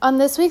On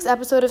this week's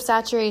episode of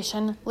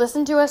Saturation,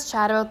 listen to us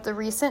chat about the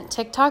recent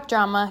TikTok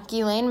drama,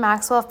 Ghislaine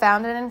Maxwell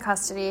found and in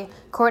custody,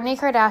 Kourtney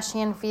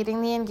Kardashian feeding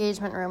the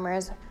engagement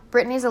rumors,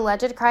 Britney's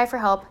alleged cry for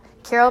help,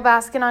 Carole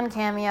Baskin on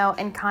Cameo,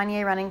 and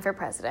Kanye running for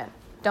president.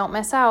 Don't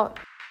miss out.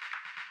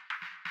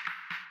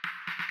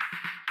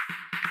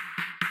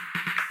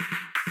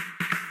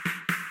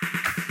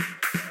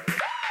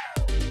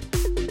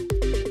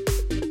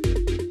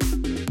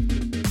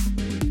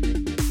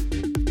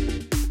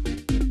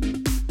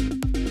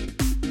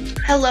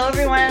 Hello,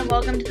 everyone, and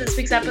welcome to this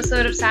week's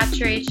episode of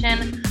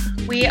Saturation.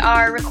 We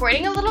are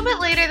recording a little bit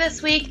later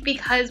this week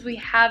because we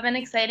have an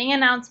exciting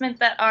announcement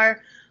that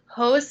our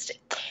host,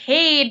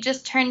 Cade,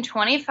 just turned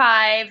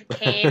 25.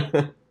 Cade,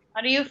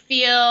 how do you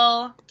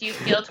feel? Do you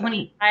feel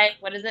 25?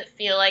 What does it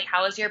feel like?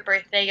 How was your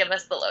birthday? Give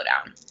us the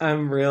lowdown.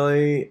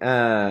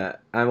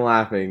 I'm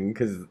laughing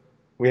because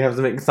we have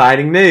some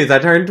exciting news. I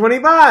turned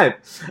 25.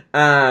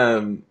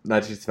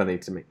 That's just funny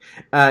to me.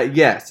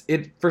 Yes,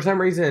 for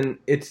some reason,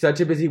 it's such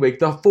a busy week.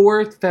 The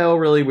 4th fell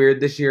really weird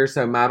this year,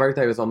 so my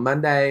birthday was on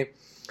Monday.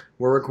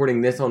 We're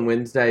recording this on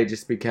Wednesday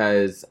just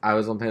because I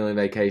was on family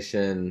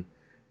vacation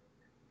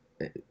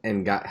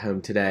and got home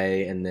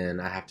today, and then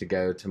I have to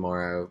go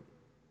tomorrow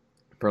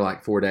for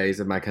like 4 days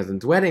of my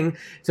cousin's wedding.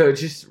 So it's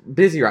just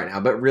busy right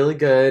now, but really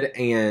good.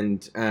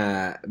 And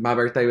my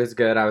birthday was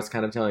good. I was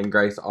kind of telling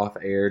Grace off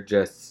air,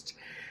 just,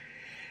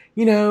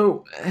 you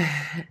know,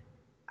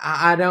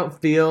 I don't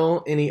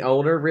feel any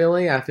older,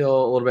 really. I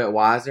feel a little bit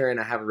wiser, and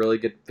I have a really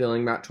good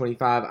feeling about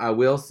 25. I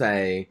will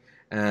say,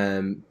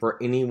 for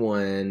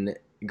anyone,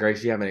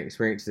 Grace, you haven't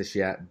experienced this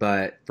yet,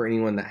 but for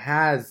anyone that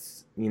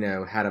has,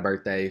 had a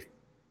birthday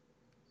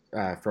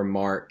from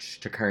March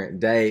to current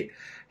date,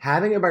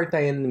 having a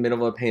birthday in the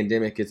middle of a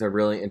pandemic is a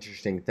really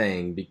interesting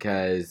thing,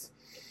 because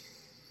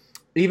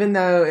even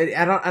though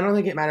I don't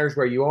think it matters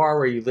where you are,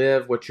 where you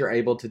live, what you're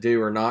able to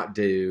do or not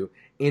do.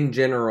 In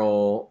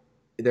general,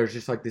 there's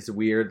just like this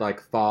weird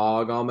like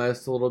fog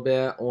almost a little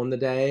bit on the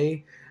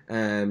day,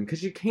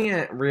 because you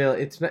can't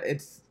really.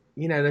 It's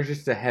there's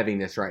just a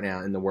heaviness right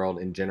now in the world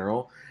in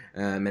general,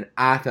 and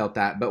I felt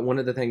that. But one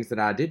of the things that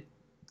I did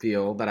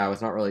feel that I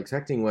was not really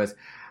expecting was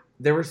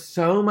there was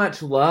so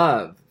much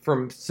love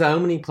from so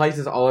many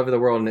places all over the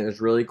world, and it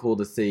was really cool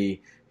to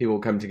see people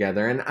come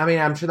together. And I mean,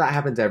 I'm sure that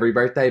happens every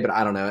birthday, but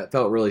I don't know. It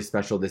felt really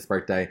special this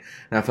birthday,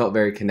 and I felt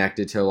very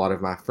connected to a lot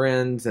of my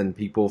friends and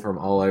people from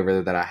all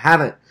over that I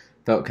haven't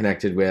felt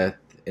connected with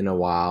in a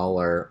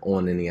while or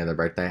on any other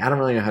birthday. I don't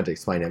really know how to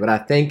explain it, but I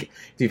think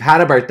if you've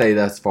had a birthday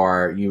thus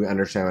far, you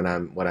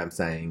understand what I'm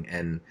saying.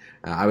 And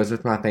I was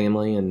with my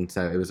family, and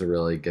so it was a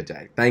really good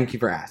day. Thank you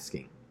for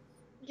asking.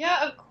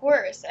 Yeah, of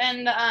course.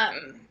 And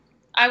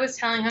I was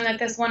telling him that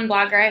this one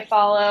blogger I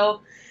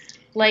follow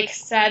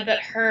said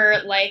that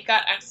her life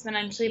got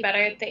exponentially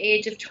better at the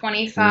age of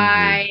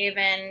 25,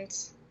 and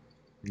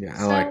yeah,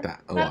 I like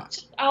that a lot.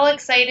 That's all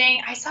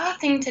exciting. I saw a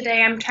thing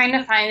today. I'm trying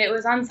to find it. It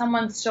was on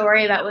someone's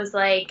story that was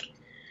like,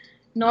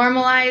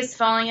 normalize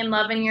falling in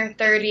love in your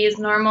 30s,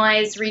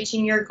 normalize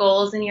reaching your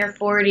goals in your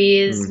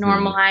 40s,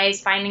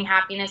 normalize finding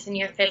happiness in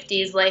your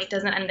 50s. Life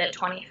doesn't end at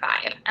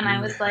 25. And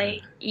I was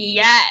like,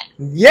 yes.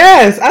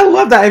 Yes, I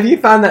love that. If you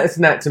find that,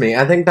 send that to me.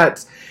 I think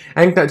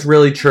that's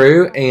really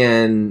true.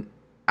 And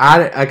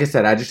like I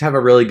said, I just have a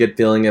really good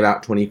feeling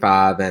about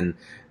 25. And,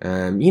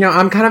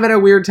 I'm kind of at a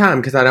weird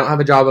time because I don't have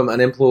a job. I'm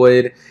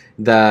unemployed.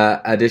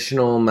 The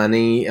additional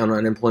money on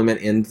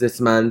unemployment ends this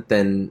month,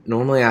 and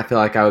normally I feel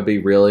like I would be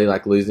really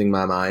losing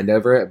my mind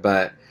over it,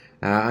 but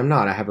I'm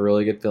not. I have a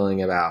really good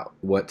feeling about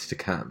what's to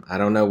come. I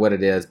don't know what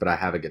it is, but I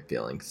have a good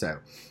feeling. So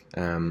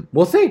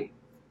we'll see.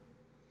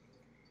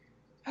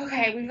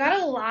 Okay, we've got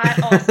a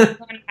lot also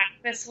to unpack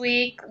this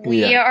week.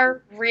 We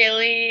are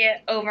really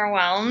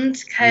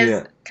overwhelmed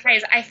because,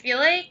 guys, I feel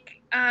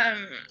like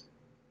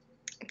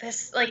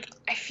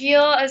I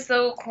feel as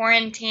though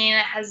quarantine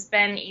has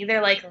been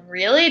either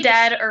really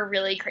dead or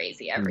really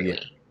crazy every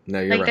week.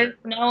 No, you're right. There's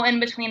no in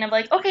between of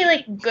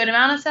good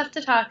amount of stuff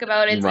to talk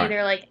about. It's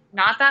either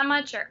not that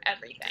much or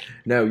everything.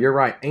 No, you're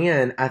right.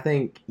 And I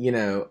think,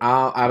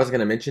 I was going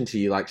to mention to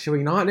you, should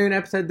we not do an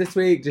episode this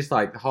week? Just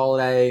the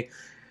holiday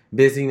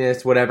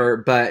busyness, whatever.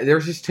 But there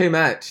was just too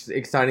much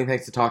exciting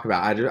things to talk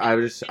about. I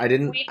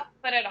didn't. If we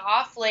put it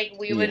off,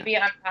 we would be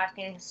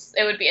unpacking.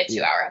 It would be a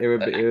 2-hour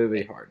episode. It would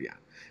be hard, yeah.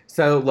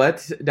 So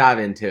let's dive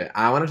into it.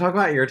 I want to talk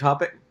about your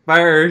topic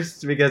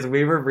first because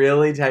we were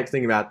really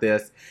texting about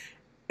this.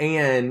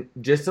 And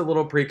just a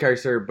little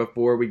precursor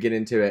before we get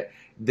into it.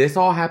 This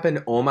all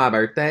happened on my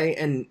birthday.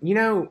 And,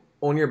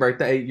 on your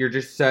birthday, you're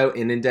just so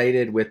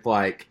inundated with,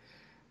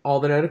 all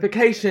the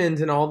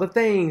notifications and all the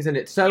things. And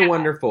it's so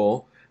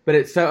wonderful. But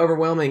it's so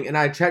overwhelming. And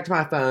I checked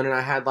my phone and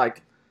I had,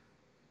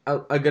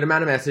 a good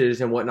amount of messages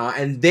and whatnot.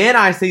 And then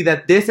I see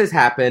that this has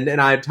happened. And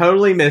I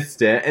totally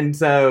missed it. And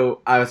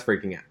so I was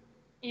freaking out.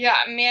 Yeah,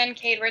 me and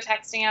Cade were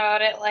texting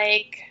about it,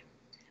 late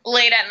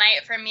at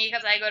night for me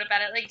because I go to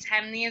bed at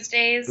 10 these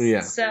days.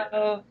 Yeah.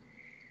 So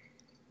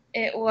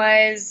It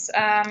was,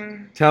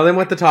 Tell them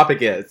what the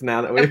topic is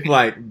now that we've,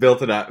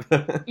 built it up.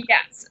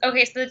 yes.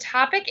 Okay, so the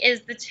topic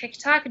is the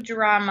TikTok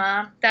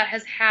drama that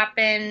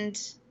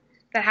happened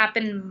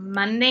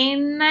Monday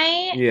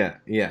night.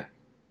 Yeah.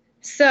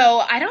 So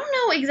I don't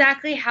know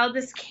exactly how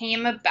this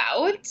came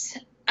about,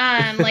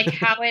 how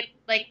it,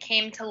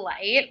 came to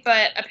light,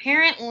 but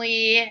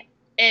apparently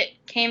it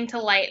came to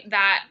light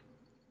that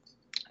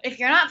if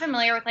you're not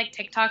familiar with,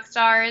 TikTok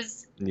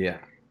stars, Yeah.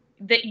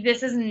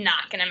 this is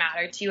not going to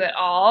matter to you at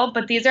all,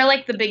 but these are,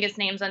 the biggest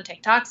names on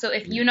TikTok, so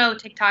if you know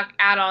TikTok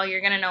at all,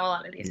 you're going to know a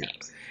lot of these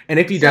names. And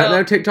if you don't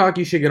know TikTok,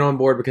 you should get on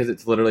board because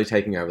it's literally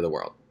taking over the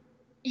world.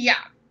 Yeah.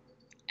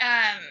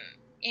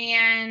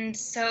 And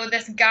so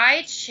this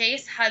guy,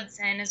 Chase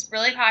Hudson, is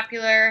really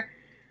popular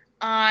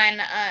on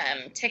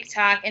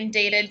TikTok and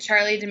dated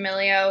Charli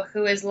D'Amelio,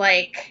 who is,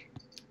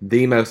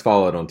 the most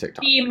followed on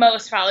TikTok. The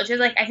most followed. She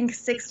has, I think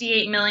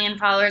 68 million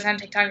followers on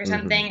TikTok or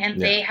something,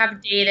 and they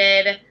have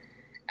dated...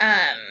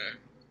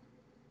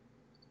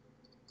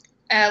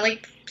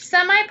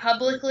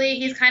 semi-publicly.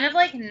 He's kind of,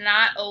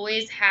 not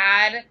always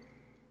had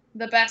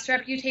the best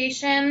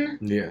reputation.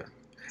 Yeah.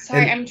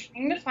 Sorry, I'm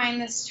trying to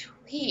find this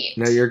tweet.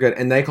 No, you're good.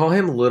 And they call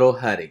him Little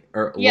Huddy.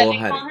 Call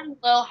him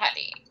Lil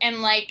Huddy. And,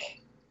 okay,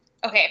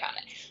 I found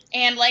it.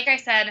 And like I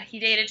said, he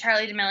dated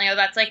Charli D'Amelio.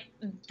 That's,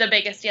 the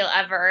biggest deal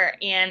ever.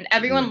 And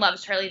everyone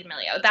loves Charli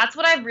D'Amelio. That's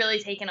what I've really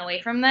taken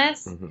away from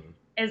this.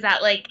 Is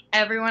that,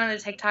 everyone in the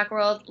TikTok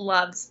world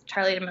loves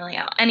Charli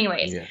D'Amelio.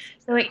 Anyways,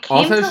 so it came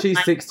also,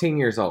 she's 16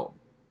 years old.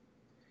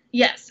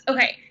 Yes.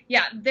 Okay.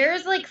 Yeah.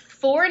 There's,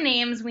 4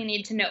 names we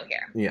need to know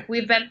here. Yeah.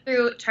 We've been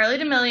through Charli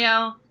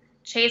D'Amelio,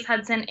 Chase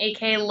Hudson,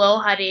 a.k.a. Lil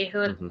Huddy,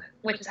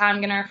 which is how I'm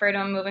going to refer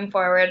to him moving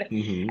forward.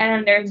 And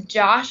then there's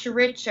Josh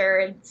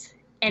Richards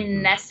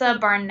and Nessa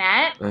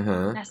Barnett.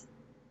 Okay.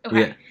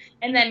 Yeah.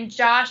 And then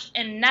Josh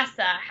and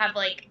Nessa have,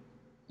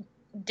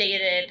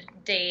 date,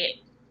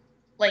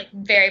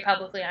 very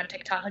publicly on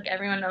TikTok.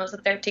 Everyone knows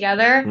that they're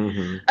together.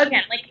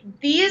 Again,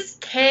 these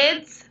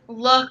kids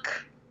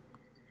look...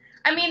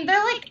 I mean,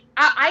 they're,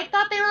 I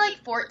thought they were,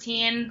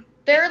 14.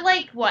 They're,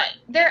 what?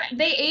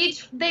 They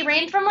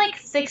range from,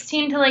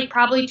 16 to,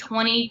 probably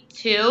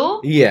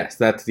 22. Yes,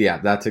 that's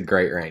a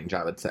great range,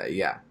 I would say,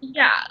 yeah.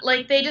 Yeah,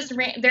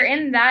 they're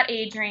in that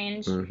age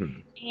range.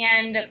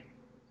 And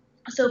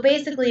so,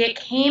 basically, it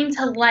came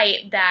to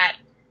light that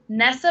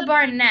Nessa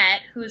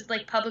Barnett, who's,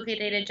 publicly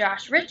dated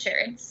Josh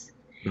Richards...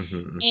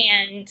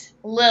 and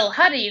Lil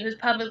Huddy, who's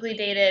publicly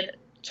dated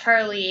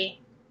Charli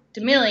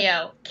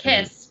D'Amelio,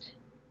 kissed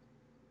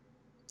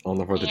on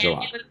the 4th of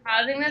July. It was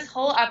causing this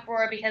whole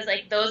uproar because,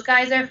 those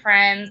guys are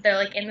friends.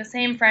 They're, in the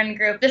same friend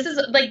group. This is,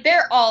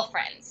 they're all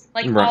friends.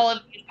 All of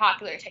these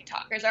popular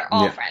TikTokers are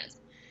all friends.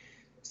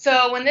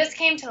 So when this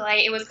came to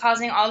light, it was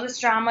causing all this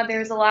drama. There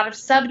was a lot of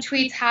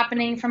subtweets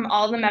happening from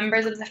all the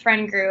members of the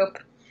friend group.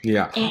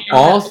 Yeah.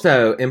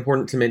 Also,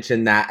 important to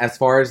mention that as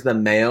far as the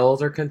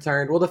males are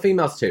concerned, well, the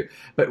females too,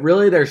 but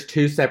really there's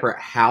 2 separate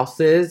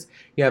houses.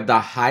 You have the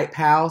Hype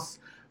House,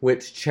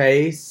 which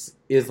Chase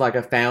is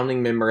a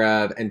founding member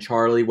of, and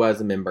Charli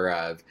was a member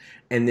of.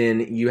 And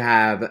then you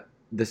have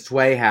the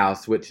Sway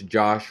House, which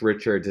Josh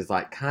Richards is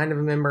kind of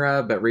a member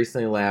of, but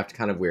recently left,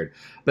 kind of weird.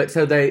 But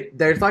so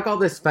there's all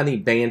this funny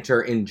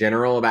banter in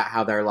general about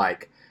how they're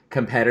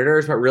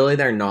competitors, but really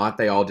they're not.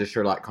 They all just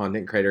are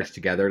content creators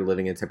together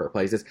living in separate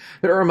places.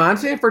 But it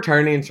reminds me of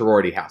fraternity and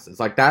sorority houses.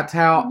 That's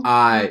how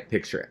I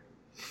picture it.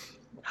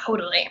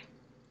 Totally.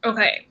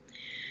 Okay.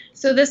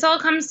 So this all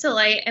comes to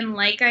light, and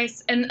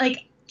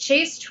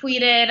Chase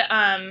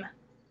tweeted,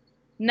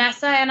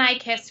 Nessa and I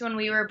kissed when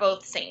we were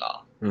both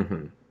single.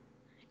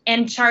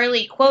 And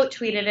Charli quote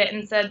tweeted it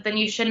and said, then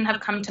you shouldn't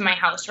have come to my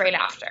house right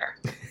after.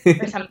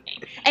 Or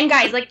something. And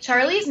guys,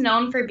 Charli's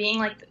known for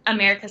being,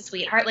 America's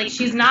sweetheart.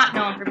 She's not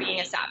known for being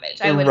a savage,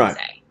 I wouldn't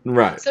say.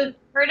 Right. So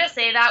her to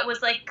say that was,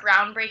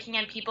 groundbreaking,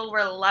 and people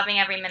were loving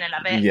every minute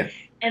of it. Yeah.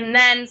 And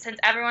then, since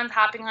everyone's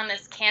hopping on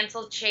this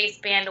canceled Chase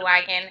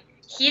bandwagon,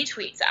 he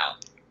tweets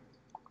out,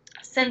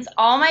 since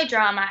all my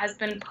drama has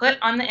been put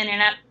on the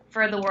internet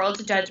for the world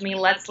to judge me,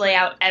 let's lay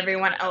out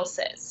everyone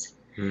else's.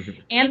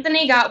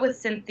 Anthony got with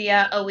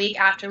Cynthia a week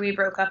after we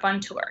broke up on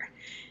tour.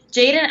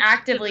 Jaden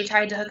actively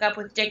tried to hook up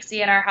with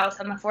Dixie at our house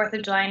on the 4th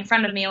of July in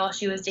front of me while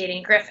she was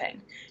dating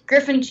Griffin.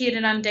 Griffin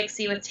cheated on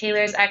Dixie with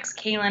Taylor's ex,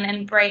 Kaylin,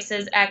 and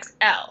Bryce's ex,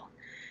 Elle.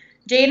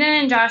 Jaden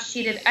and Josh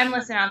cheated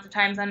endless amounts of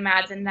times on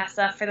Mads and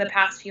Nessa for the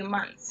past few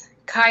months.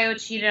 Kaio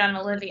cheated on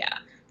Olivia.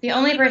 The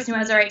only person who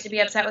has a right to be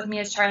upset with me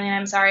is Charli, and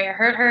I'm sorry I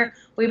hurt her.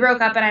 We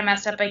broke up and I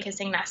messed up by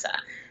kissing Nessa.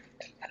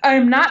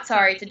 I'm not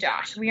sorry to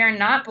Josh. We are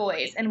not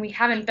boys, and we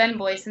haven't been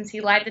boys since he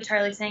lied to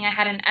Charli saying I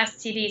had an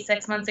STD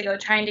 6 months ago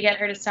trying to get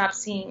her to stop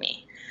seeing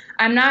me.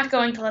 I'm not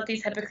going to let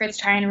these hypocrites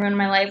try and ruin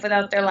my life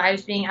without their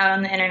lives being out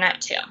on the internet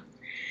too.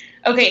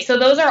 Okay, so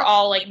those are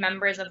all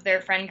members of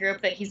their friend group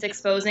that he's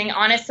exposing.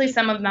 Honestly,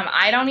 some of them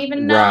I don't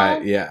even know.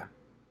 Right, yeah.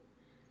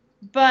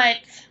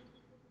 But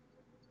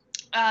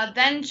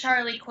then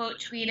Charli quote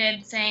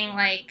tweeted saying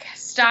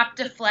stop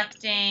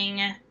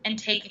deflecting and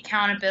take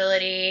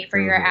accountability for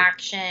your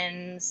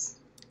actions.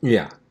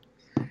 Yeah.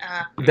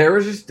 There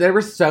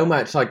was so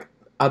much, like,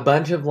 a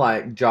bunch of,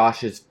 like,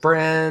 Josh's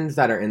friends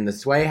that are in the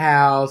Sway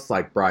house,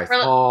 like Bryce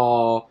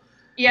Hall.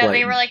 Yeah, like,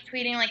 they were, like,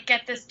 tweeting, like,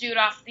 get this dude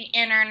off the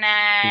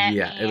internet.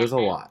 Yeah, it was a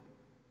lot.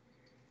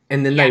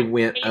 And then they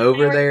went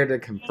over there to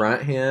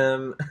confront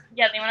him.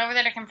 Yeah, they went over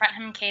there to confront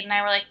him. Cade and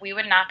I were like, we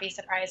would not be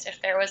surprised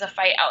if there was a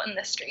fight out in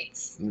the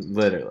streets.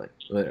 Literally.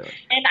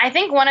 And I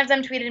think one of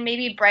them tweeted,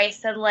 maybe Bryce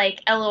said,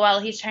 like, LOL,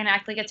 he's trying to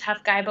act like a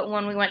tough guy, but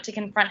when we went to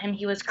confront him,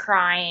 he was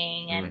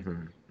crying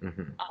and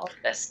all of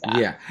this stuff.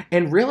 Yeah,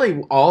 and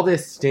really all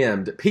this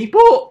stemmed.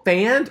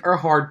 Fans are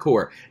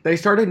hardcore. They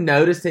started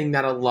noticing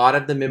that a lot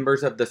of the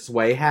members of the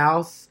Sway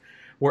house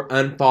were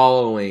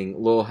unfollowing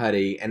Lil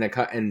Huddy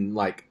and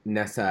like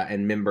Nessa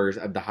and members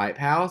of the Hype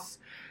House.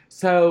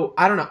 So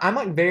I don't know. I'm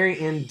like very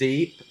in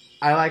deep.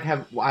 I like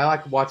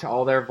watch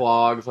all their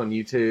vlogs on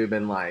YouTube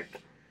and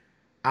like,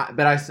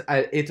 but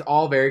it's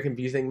all very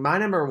confusing. My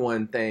number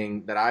one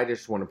thing that I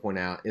just want to point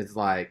out is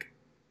like,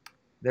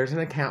 there's an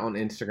account on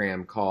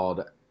Instagram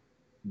called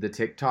the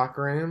TikTok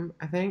Room.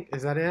 I think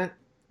is that it?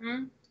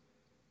 Mm-hmm.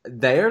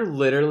 They're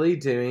literally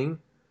doing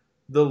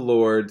the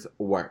Lord's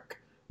work.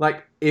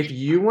 Like, if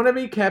you want to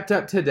be kept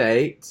up to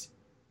date...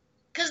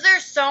 Because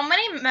there's so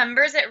many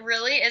members, it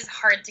really is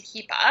hard to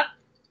keep up.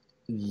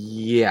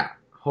 Yeah.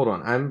 Hold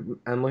on.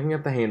 I'm looking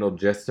at the handle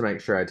just to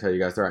make sure I tell you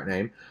guys the right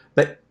name.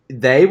 But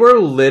they were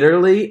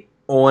literally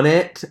on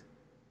it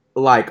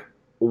like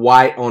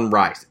white on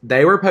rice.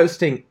 They were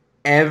posting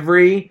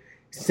every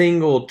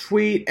single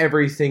tweet,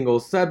 every single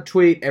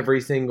subtweet,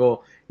 every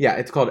single... Yeah,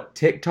 it's called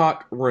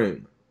TikTok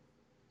Room.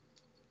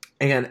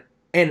 And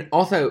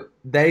also,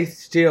 they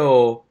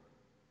still...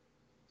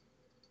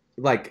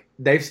 Like,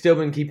 they've still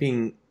been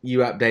keeping you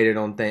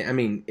updated on things. I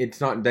mean,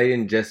 it's not, they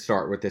didn't just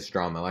start with this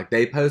drama. Like,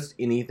 they post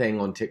anything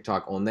on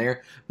TikTok on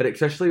there. But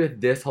especially with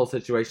this whole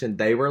situation,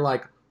 they were,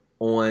 like,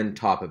 on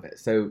top of it.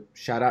 So,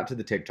 shout out to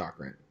the TikTok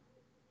Room.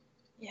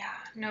 Yeah,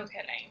 no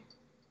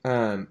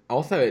kidding.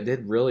 Also, it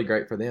did really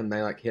great for them.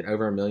 They, like, hit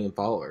over 1 million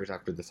followers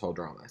after this whole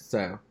drama.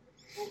 So.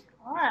 Oh,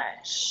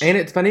 gosh. And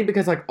it's funny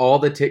because, like, all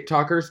the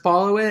TikTokers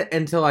follow it.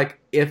 And so, like,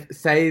 if,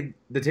 say,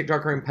 the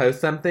TikTok Room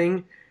posts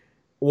something,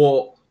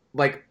 well,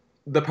 like...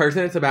 the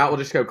person it's about will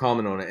just go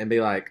comment on it and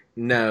be like,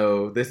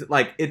 no, this,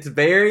 like, it's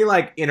very,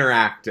 like,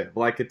 interactive.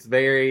 Like, it's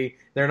very,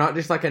 they're not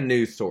just, like, a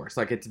news source.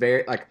 Like, it's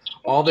very, like,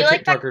 all the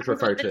TikTokers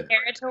refer to it. The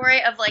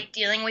territory of, like,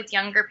 dealing with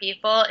younger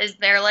people is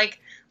they're,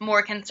 like,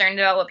 more concerned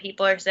about what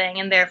people are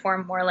saying and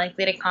therefore more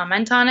likely to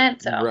comment on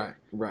it, so.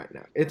 Right.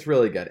 No, it's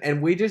really good.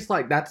 And we just,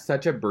 like, that's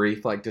such a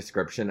brief, like,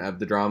 description of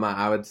the drama,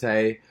 I would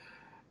say.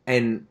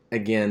 And,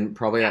 again,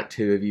 probably, like,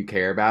 2 of you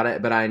care about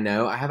it. But I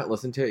know, I haven't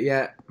listened to it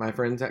yet. My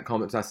friends at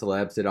Comments by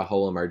Celebs did a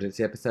whole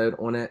emergency episode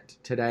on it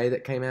today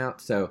that came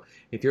out. So,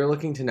 if you're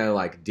looking to know,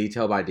 like,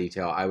 detail by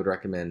detail, I would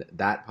recommend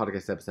that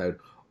podcast episode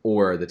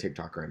or the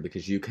TikTok Room.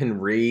 Because you can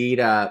read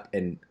up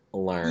and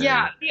learn.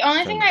 Yeah, the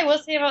only thing I will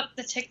say about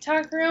the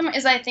TikTok Room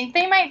is I think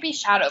they might be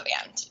shadow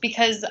banned.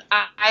 Because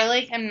I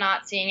like, am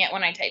not seeing it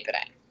when I type it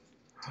in.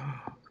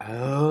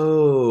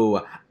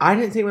 Oh, I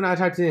didn't see it when I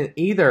typed it in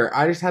either.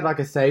 I just had like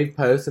a saved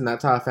post and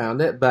that's how I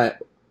found it. But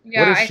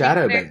yeah, what is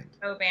shadow banned?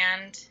 Shadow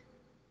banned.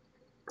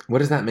 What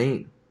does that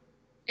mean?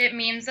 It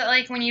means that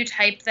like when you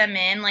type them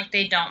in, like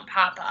they don't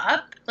pop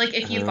up. Like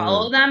if you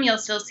follow them, you'll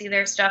still see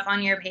their stuff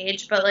on your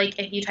page. But like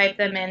if you type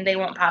them in, they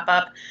won't pop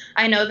up.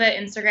 I know that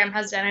Instagram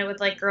has done it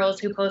with like girls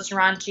who post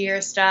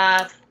raunchier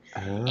stuff.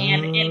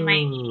 And it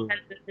might be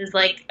because this is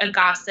like a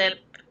gossip.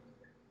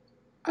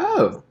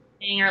 Oh.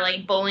 Or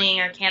like bullying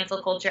or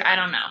cancel culture. I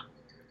don't know.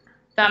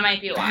 That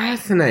might be why.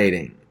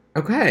 Fascinating.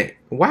 Okay.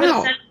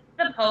 Wow. Send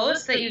the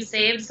post that you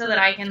saved so that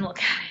I can look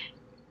at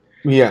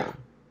it. Yeah.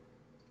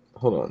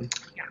 Hold on.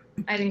 Yeah.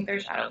 I think they're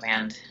shadow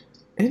banned.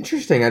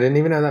 Interesting. I didn't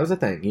even know that was a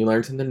thing. You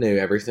learn something new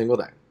every single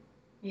day.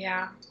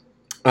 Yeah.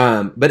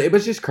 But it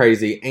was just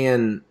crazy.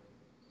 And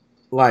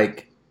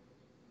like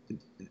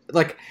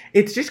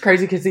it's just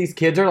crazy because these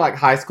kids are like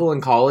high school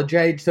and college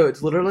age. So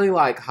it's literally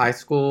like high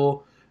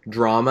school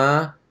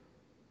drama.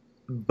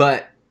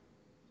 But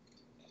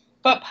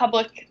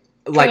public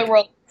for the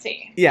world to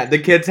see. Yeah, the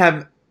kids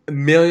have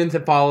millions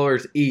of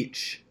followers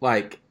each.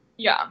 Like,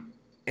 yeah.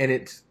 And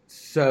it's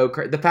so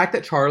crazy. The fact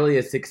that Charlie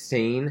is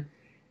 16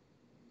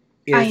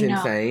 is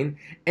insane.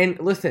 And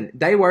listen,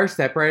 they were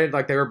separated,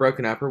 like they were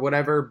broken up or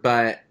whatever,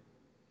 but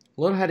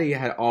Lil Huddy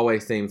had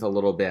always seems a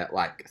little bit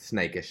like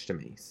snakish to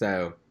me.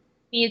 So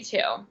me too.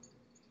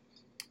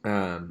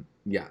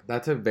 Yeah,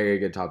 that's a very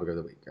good topic of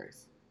the week,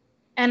 Grace.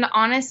 And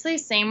honestly,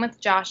 same with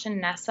Josh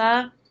and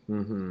Nessa.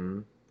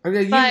 Mm-hmm.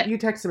 Okay, you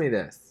texted me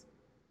this.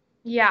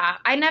 Yeah,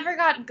 I never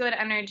got good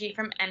energy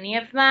from any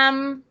of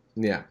them.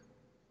 Yeah.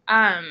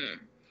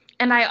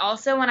 And I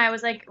also, when I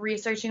was, like,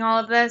 researching all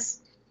of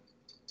this,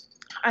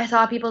 I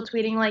saw people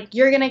tweeting, like,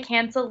 you're gonna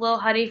cancel Lil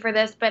Huddy for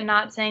this, but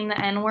not saying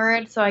the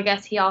N-word. So I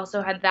guess he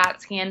also had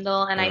that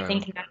scandal, and I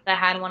think Nessa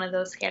had one of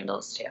those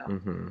scandals, too.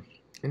 Mm-hmm.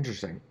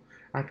 Interesting.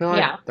 I feel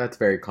like that's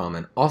very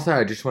common. Also,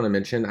 I just want to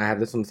mention, I have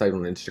this one saved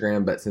on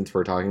Instagram, but since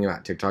we're talking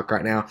about TikTok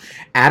right now,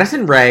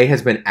 Addison Rae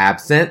has been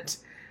absent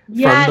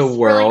from the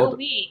world. For like a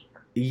week.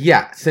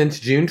 Yeah, since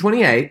June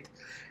 28th.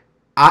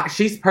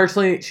 She's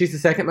the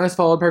second most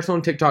followed person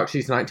on TikTok.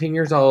 She's 19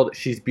 years old.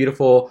 She's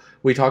beautiful.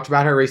 We talked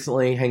about her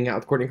recently hanging out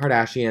with Kourtney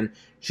Kardashian.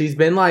 She's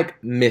been,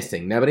 like,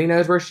 missing. Nobody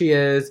knows where she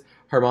is.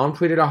 Her mom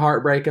tweeted a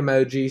heartbreak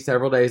emoji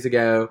several days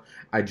ago.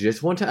 I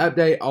just want to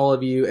update all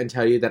of you and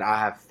tell you that I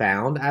have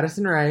found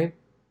Addison Rae.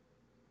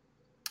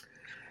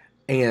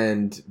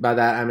 And by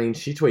that, I mean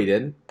she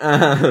tweeted.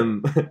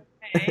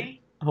 Okay.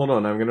 Hold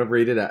on, I'm going to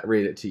read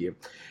it to you.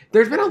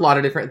 There's been a lot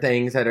of different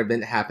things that have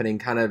been happening,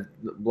 kind of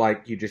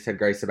like you just said,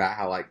 Grace, about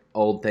how, like,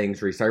 old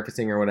things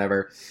resurfacing or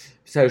whatever.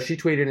 So she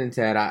tweeted and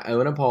said, I owe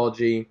an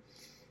apology.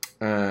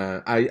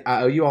 I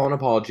owe you all an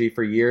apology.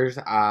 For years,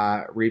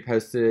 4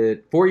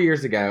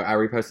 years ago, I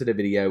reposted a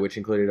video which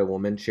included a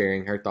woman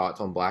sharing her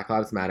thoughts on Black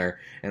Lives Matter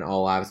and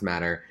All Lives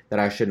Matter that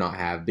I should not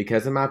have.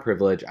 Because of my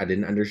privilege, I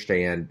didn't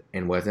understand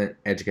and wasn't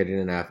educated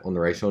enough on the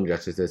racial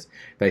injustices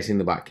facing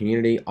the Black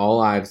community. All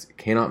lives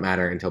cannot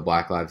matter until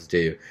Black lives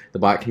do. The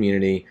Black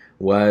community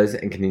was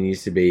and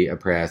continues to be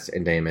oppressed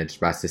and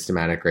damaged by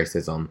systematic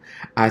racism.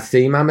 I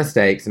see my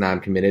mistakes and I'm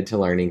committed to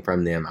learning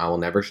from them. I will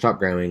never stop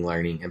growing,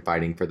 learning, and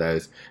fighting for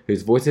those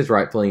whose voices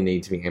rightfully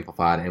need to be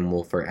amplified and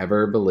will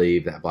forever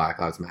believe that Black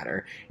Lives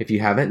Matter. If you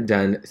haven't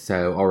done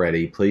so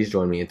already, please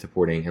join me in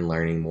supporting and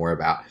learning more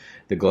about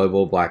the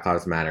global Black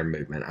Lives Matter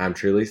movement. I'm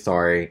truly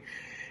sorry,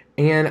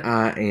 and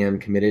I am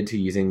committed to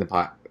using the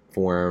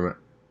platform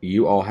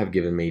you all have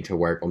given me to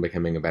work on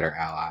becoming a better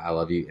ally. I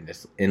love you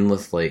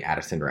endlessly,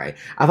 Addison Rae.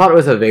 I thought it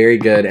was a very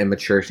good and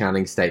mature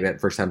sounding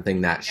statement for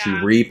something that she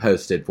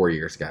reposted 4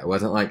 years ago. It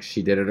wasn't like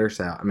she did it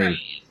herself. I mean,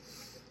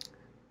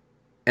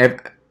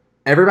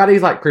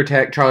 everybody's like,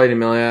 protect Charli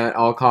D'Amelio at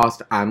all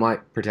costs. I'm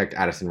like, protect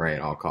Addison Rae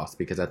at all costs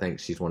because I think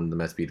she's one of the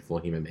most beautiful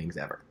human beings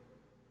ever.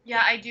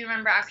 Yeah, I do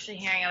remember actually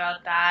hearing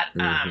about that.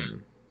 Mm-hmm.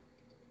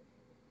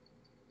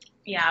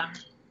 Yeah.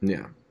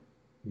 Yeah.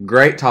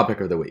 Great topic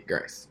of the week,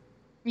 Grace.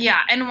 Yeah,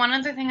 and one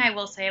other thing I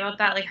will say about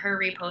that, like her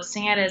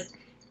reposting it, is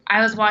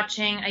I was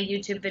watching a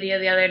YouTube video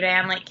the other day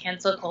on, like,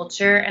 cancel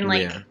culture, and,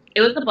 like,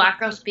 it was the Black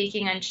girl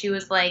speaking, and she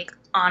was like,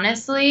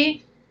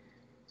 honestly,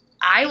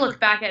 I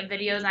look back at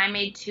videos I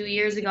made 2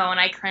 years ago, and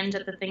I cringe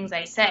at the things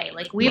I say.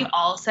 Like, we've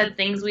all said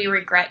things we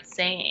regret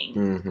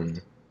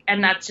saying,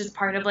 and that's just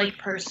part of, like,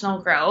 personal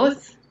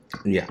growth.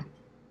 Yeah.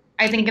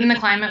 I think in the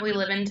climate we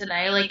live in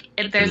today, like,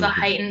 if there's a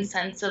heightened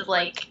sense of,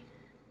 like,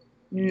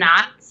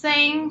 not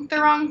saying the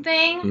wrong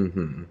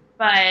thing,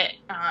 but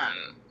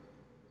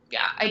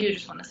yeah, I do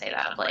just want to say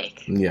that,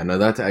 like, yeah, no,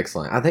 that's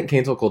excellent. I think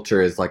cancel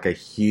culture is like a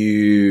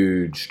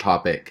huge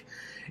topic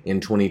in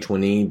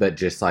 2020, but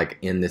just like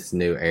in this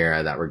new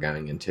era that we're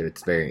going into,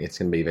 it's going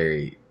to be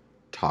very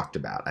talked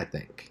about, I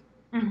think.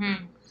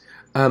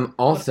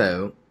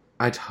 Also,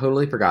 I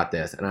totally forgot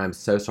this, and I'm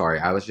so sorry.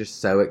 I was just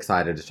so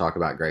excited to talk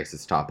about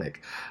Grace's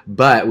topic.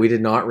 But we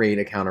did not read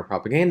a counter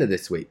propaganda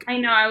this week. I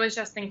know, I was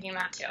just thinking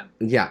that too.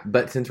 Yeah,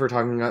 but since we're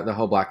talking about the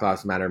whole Black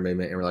Lives Matter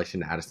movement in relation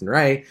to Addison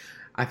Rae,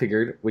 I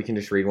figured we can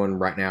just read one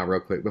right now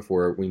real quick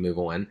before we move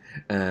on.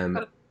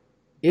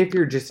 If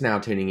you're just now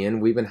tuning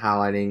in, we've been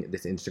highlighting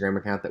this Instagram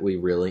account that we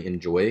really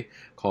enjoy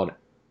called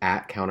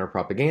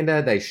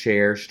 @counterpropaganda. They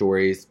share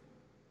stories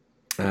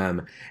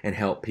and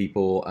help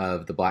people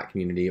of the Black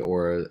community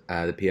or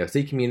the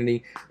POC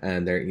community.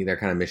 Their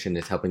kind of mission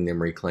is helping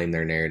them reclaim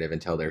their narrative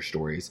and tell their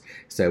stories.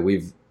 So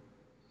we've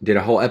did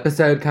a whole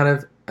episode kind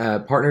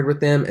of partnered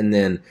with them, and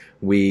then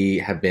we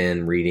have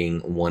been reading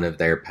one of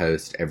their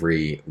posts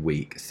every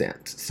week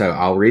since. So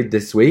I'll read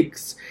this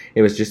week's.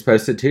 It was just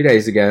posted 2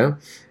 days ago,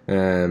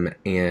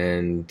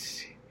 and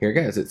here it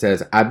goes. It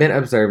says, I've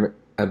been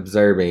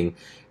observing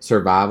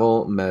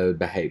survival mode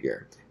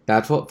behavior.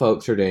 That's what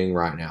folks are doing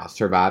right now,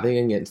 surviving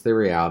against the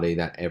reality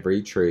that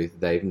every truth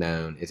they've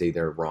known is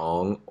either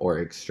wrong or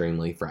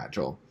extremely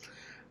fragile.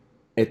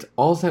 It's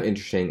also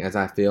interesting as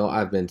I feel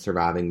I've been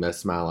surviving most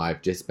of my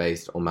life just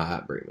based on my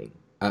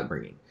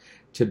upbringing.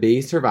 To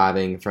be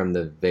surviving from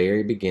the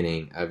very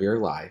beginning of your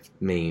life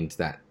means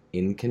that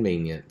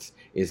inconvenience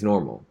is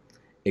normal,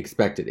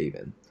 expected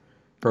even.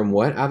 From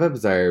what I've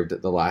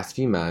observed the last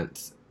few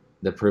months,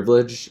 the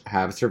privileged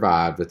have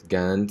survived with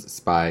guns,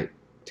 spite,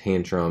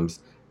 tantrums,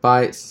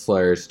 fights,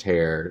 slurs,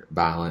 terror,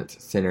 violence,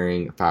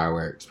 centering,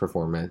 fireworks,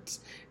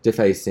 performance,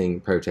 defacing,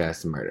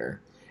 protest, murder.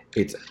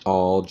 It's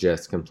all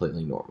just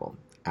completely normal.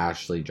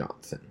 Ashley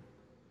Johnson.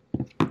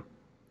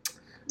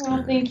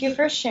 Well, thank you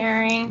for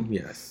sharing.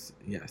 Yes.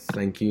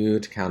 Thank you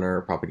to Counter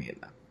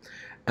Propaganda.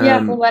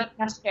 Yeah, for letting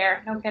us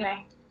share. No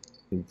kidding.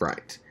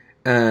 Right.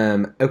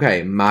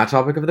 Okay, my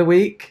topic of the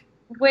week.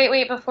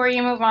 Wait, before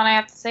you move on, I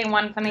have to say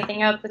one funny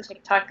thing about the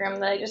TikTok room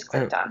that I just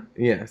clicked on.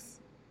 Yes.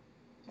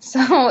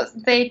 So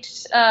they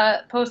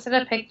posted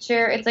a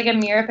picture. It's like a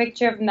mirror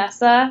picture of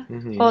Nessa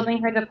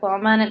holding her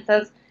diploma, and it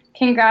says,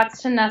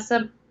 "Congrats to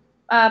Nessa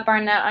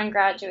Barnett on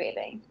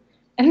graduating."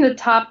 And the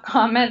top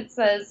comment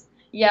says,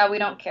 "Yeah, we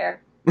don't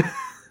care."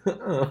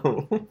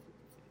 Oh.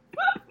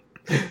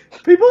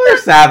 People are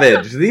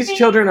savage. These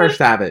children are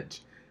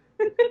savage.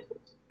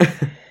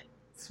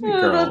 Sweet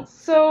girl. That's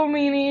so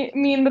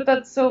mean, but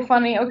that's so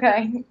funny.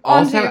 Okay.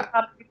 On to your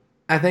topic.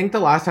 I think the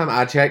last time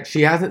I checked,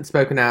 she hasn't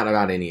spoken out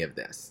about any of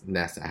this.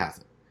 Nessa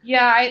hasn't.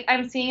 Yeah,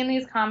 I'm seeing in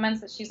these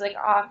comments that she's like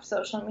off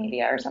social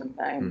media or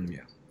something.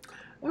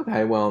 Yeah.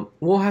 Okay, well,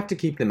 we'll have to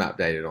keep them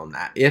updated on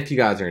that if you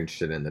guys are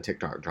interested in the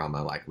TikTok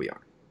drama like we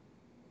are.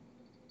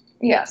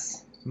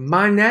 Yes.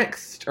 My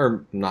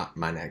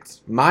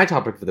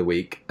topic for the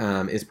week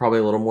is probably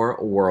a little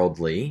more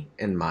worldly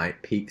and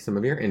might pique some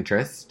of your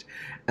interest.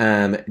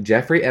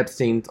 Jeffrey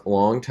Epstein's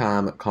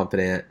longtime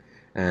confidant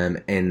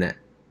and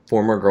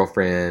former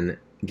girlfriend,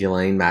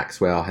 Ghislaine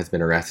Maxwell, has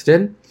been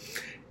arrested.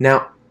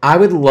 Now,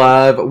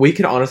 we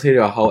could honestly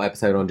do a whole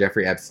episode on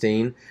Jeffrey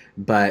Epstein,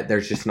 but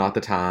there's just not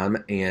the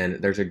time, and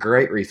there's a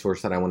great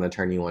resource that I want to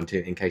turn you on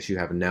to in case you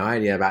have no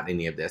idea about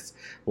any of this.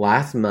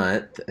 Last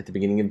month, at the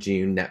beginning of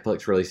June,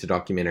 Netflix released a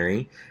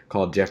documentary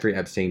called Jeffrey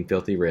Epstein,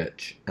 Filthy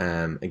Rich.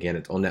 Again,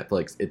 it's on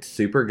Netflix. It's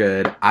super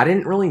good. I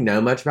didn't really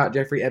know much about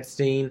Jeffrey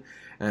Epstein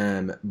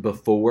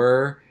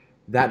before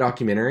that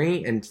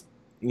documentary, and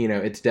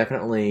it's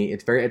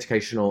very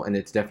educational, and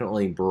it's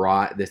definitely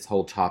brought this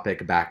whole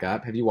topic back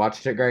up. Have you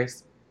watched it,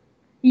 Grace?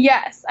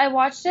 Yes, I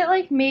watched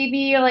it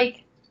maybe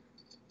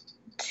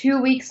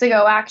 2 weeks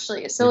ago,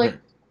 actually. So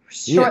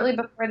shortly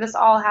before this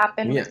all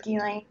happened with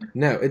Ghislaine.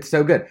 No, it's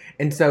so good.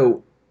 And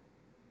so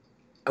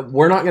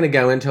we're not going to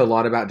go into a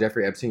lot about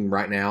Jeffrey Epstein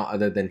right now,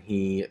 other than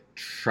he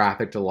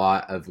trafficked a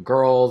lot of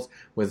girls,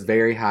 was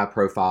very high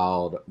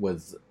profiled,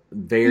 was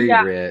very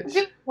rich. We'll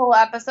do a full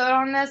episode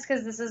on this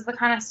because this is the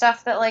kind of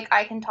stuff that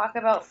I can talk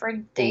about for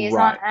days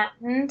on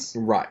end.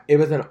 Right. It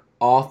was an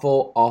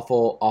awful,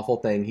 awful, awful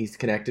thing. He's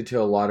connected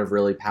to a lot of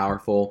really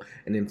powerful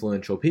and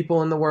influential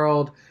people in the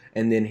world,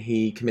 and then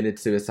he committed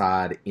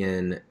suicide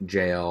in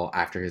jail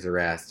after his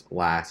arrest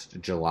last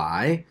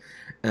July.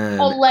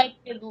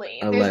 Allegedly.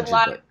 There's a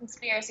lot of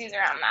conspiracies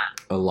around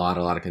that. A lot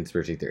of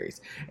conspiracy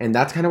theories. And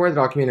that's kind of where the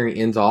documentary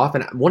ends off.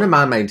 And one of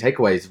my main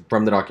takeaways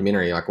from the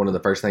documentary, one of the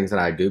first things that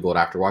I Googled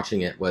after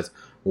watching it was,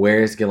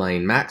 where is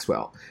Ghislaine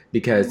Maxwell?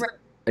 Because,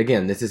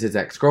 again, this is his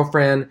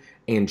ex-girlfriend,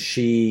 and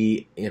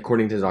she,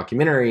 according to the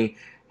documentary,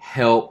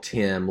 helped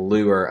him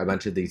lure a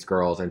bunch of these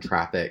girls and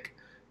traffic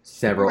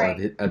several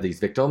of these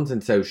victims.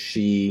 And so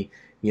she...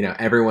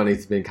 everyone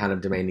has been kind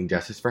of demanding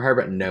justice for her,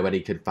 but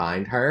nobody could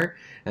find her.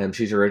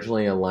 She's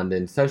originally a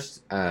London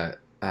socialite.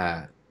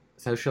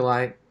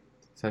 Socialite?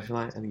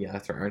 Yeah,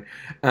 that's right.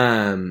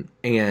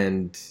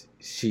 And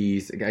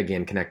she's,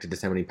 again, connected to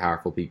so many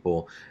powerful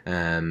people.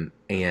 And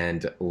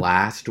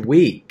last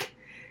week,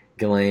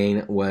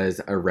 Ghislaine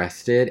was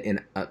arrested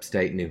in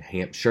upstate New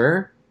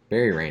Hampshire.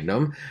 Very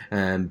random.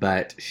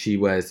 But she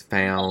was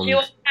found... She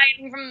was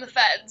hiding from the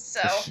feds,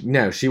 so...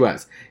 No, she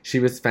was. She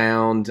was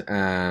found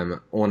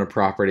on a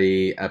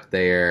property up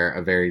there,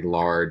 a very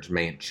large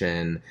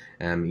mansion.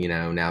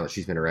 Now that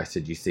she's been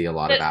arrested, you see a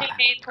lot about... That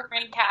she paid her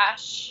in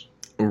cash.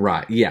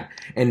 Right, yeah.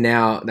 And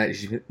now that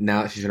she's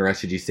been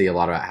arrested, you see a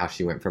lot about how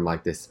she went from,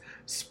 this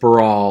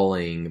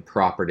sprawling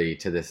property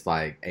to this,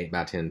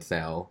 8x10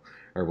 cell,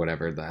 or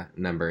whatever the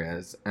number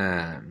is.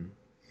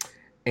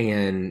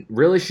 And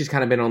really, she's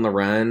kind of been on the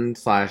run,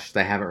 /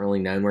 they haven't really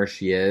known where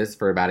she is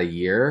for about a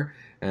year.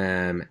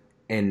 And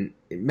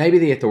maybe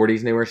the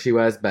authorities knew where she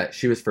was, but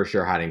she was for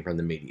sure hiding from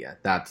the media.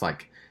 That's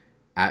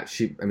that's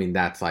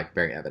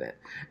very evident.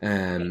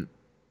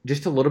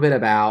 Just a little bit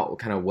about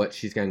kind of what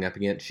she's going up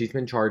against. She's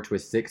been charged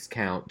with 6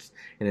 counts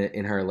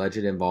in her alleged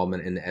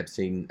involvement in the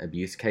Epstein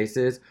abuse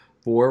cases,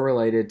 4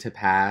 related to the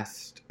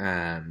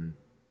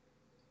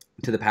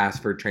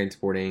past for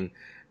transporting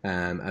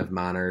of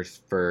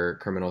minors for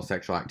criminal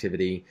sexual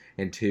activity,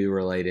 and 2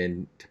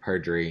 related to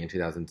perjury in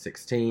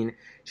 2016.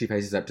 She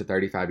faces up to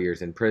 35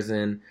 years in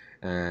prison.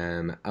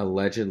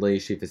 Allegedly,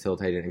 she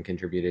facilitated and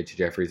contributed to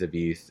Jeffrey's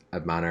abuse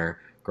of minor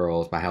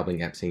girls by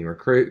helping Epstein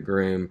recruit,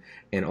 groom,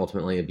 and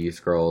ultimately abuse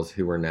girls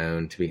who were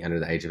known to be under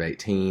the age of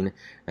 18.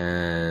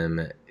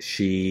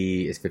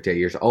 She is 58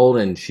 years old,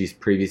 and she's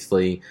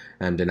previously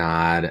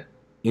denied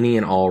any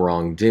and all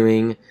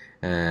wrongdoing.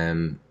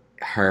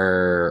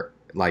 Her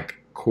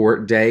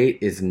court date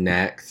is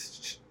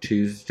next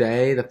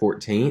Tuesday, the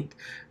 14th,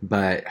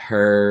 but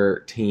her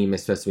team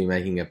is supposed to be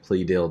making a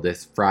plea deal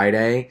this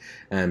Friday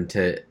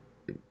to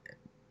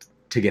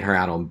get her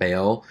out on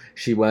bail.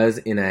 She was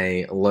in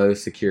a low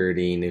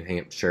security New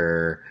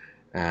Hampshire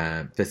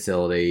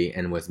facility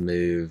and was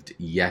moved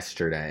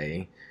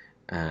yesterday,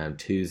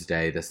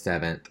 Tuesday the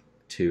 7th,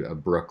 to a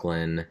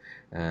Brooklyn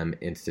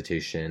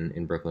institution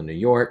in Brooklyn, New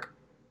York.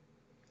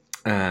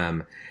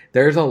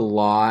 There's a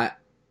lot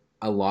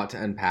to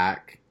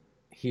unpack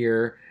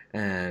here.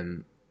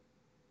 One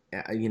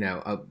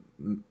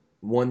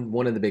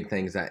of the big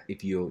things that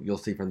you'll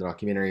see from the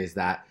documentary is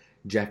that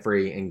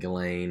Jeffrey and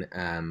Ghislaine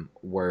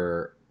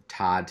were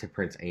tied to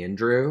Prince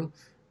Andrew,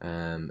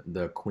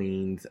 the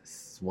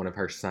Queen's one of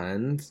her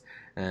sons.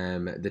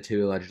 The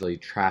 2 allegedly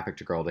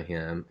trafficked a girl to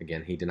him.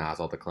 Again, he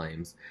denies all the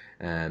claims.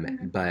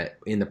 But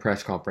in the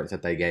press conference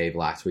that they gave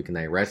last week when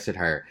they arrested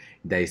her,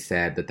 they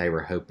said that they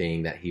were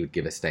hoping that he would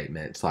give a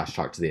statement /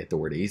 talk to the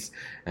authorities.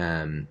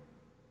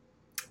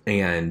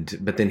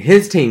 But then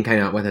his team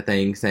came out with a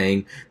thing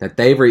saying that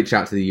they've reached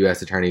out to the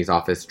U.S. Attorney's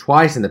Office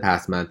twice in the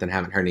past month and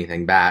haven't heard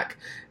anything back,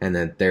 and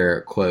that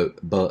they're, quote,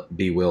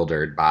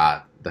 bewildered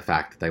by the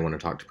fact that they want to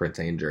talk to Prince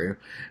Andrew.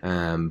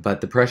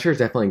 But the pressure is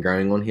definitely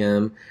growing on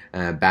him.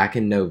 Back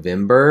in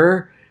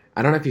November,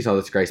 I don't know if you saw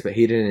this, Grace, but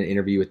he did an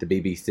interview with the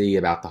BBC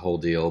about the whole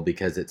deal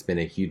because it's been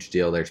a huge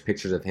deal. There's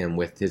pictures of him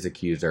with his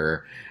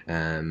accuser,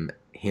 the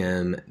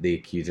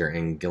accuser,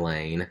 and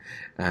Ghislaine.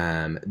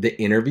 The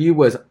interview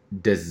was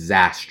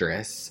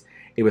disastrous.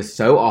 It was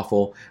so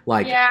awful.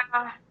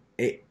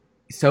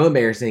 So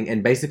embarrassing.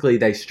 And basically,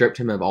 they stripped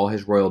him of all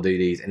his royal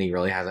duties, and he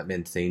really hasn't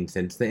been seen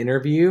since the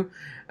interview.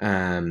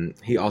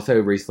 He also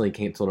recently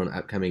canceled an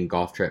upcoming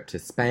golf trip to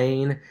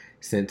Spain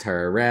since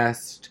her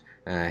arrest.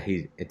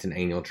 It's an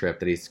annual trip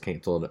that he's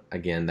canceled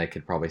again. They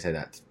could probably say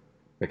that's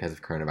because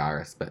of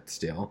coronavirus, but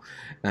still.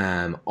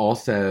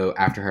 Also,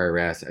 after her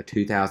arrest, a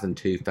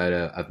 2002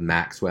 photo of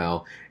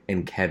Maxwell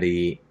and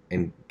Kevin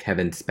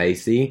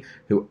Spacey,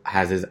 who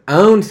has his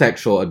own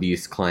sexual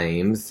abuse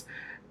claims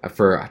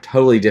for a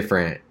totally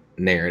different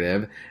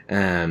narrative.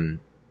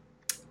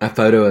 A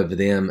photo of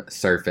them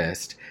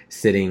surfaced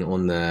sitting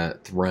on the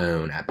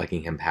throne at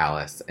Buckingham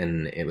Palace,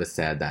 and it was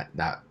said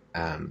that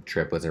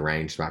trip was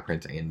arranged by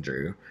Prince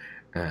Andrew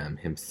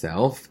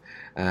himself.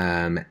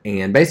 And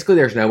basically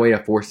there's no way to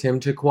force him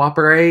to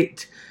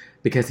cooperate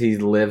because he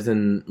lives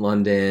in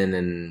London,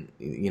 and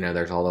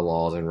there's all the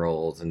laws and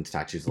rules and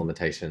statutes of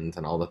limitations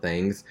and all the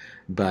things,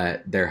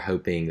 but they're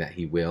hoping that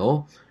he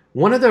will.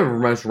 One of the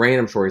most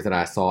random stories that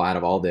I saw out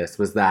of all this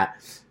was that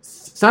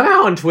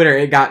somehow on Twitter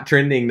it got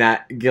trending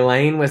that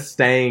Ghislaine was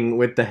staying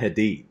with the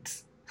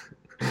Hadids.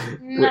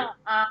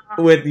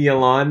 with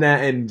Yolanda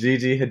and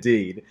Gigi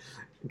Hadid.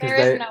 There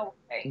is no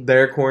way.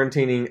 They're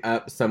quarantining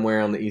up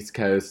somewhere on the East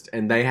Coast,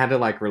 and they had to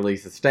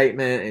release a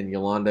statement, and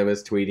Yolanda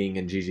was tweeting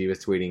and Gigi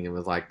was tweeting and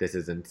was like, this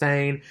is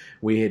insane.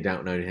 We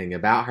don't know anything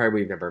about her.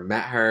 We've never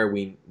met her.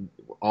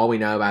 All we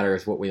know about her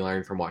is what we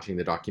learned from watching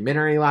the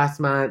documentary last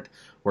month.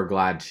 We're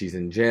glad she's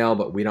in jail,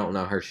 but we don't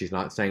know her. She's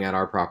not staying at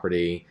our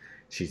property.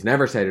 She's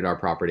never stayed at our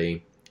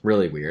property.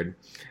 Really weird.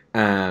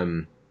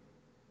 I'm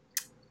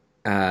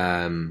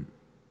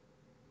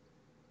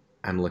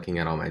looking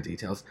at all my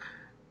details.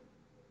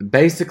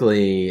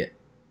 Basically,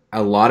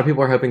 a lot of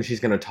people are hoping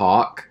she's going to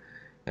talk.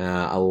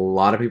 A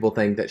lot of people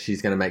think that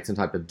she's going to make some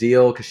type of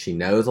deal because she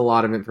knows a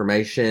lot of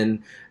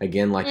information.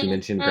 Again, like you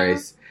mentioned,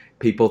 Grace,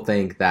 people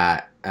think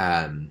that,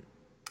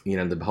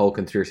 the whole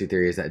conspiracy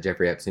theory is that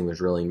Jeffrey Epstein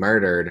was really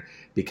murdered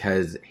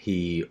because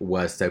he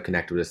was so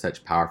connected with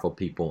such powerful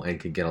people and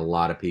could get a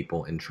lot of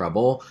people in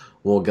trouble.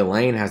 Well,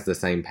 Ghislaine has the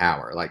same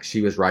power.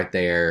 She was right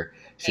there.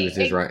 She was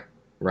his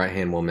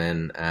right-hand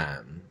woman.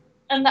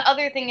 And the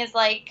other thing is,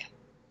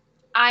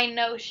 I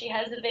know she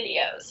has the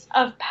videos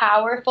of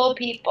powerful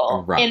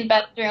people in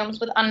bedrooms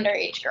with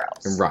underage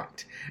girls.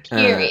 Right.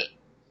 Period.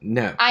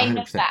 No, 100%. I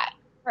know that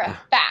for a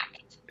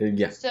fact.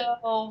 Yeah.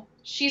 So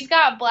she's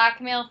got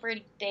blackmail for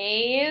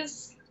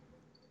days.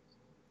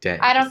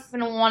 I don't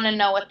even want to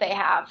know what they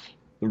have.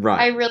 Right.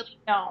 I really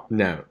don't.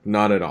 No,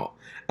 not at all.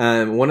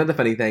 One of the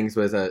funny things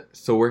was a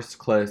source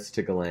close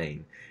to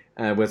Ghislaine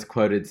was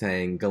quoted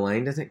saying,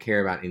 Ghislaine doesn't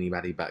care about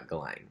anybody but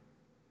Ghislaine.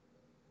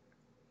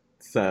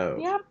 So.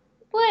 Yeah.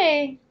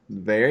 Play.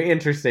 Very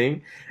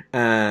interesting.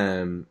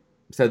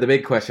 So the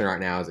big question right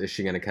now is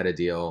she going to cut a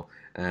deal?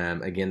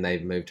 Again,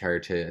 they've moved her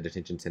to a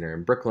detention center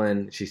in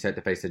Brooklyn. She's set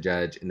to face a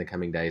judge in the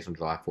coming days on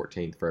July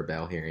 14th for a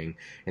bail hearing,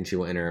 and she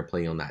will enter a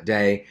plea on that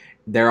day.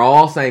 They're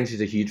all saying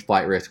she's a huge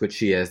flight risk, which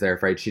she is. They're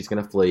afraid she's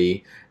going to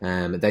flee.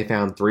 They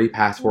found 3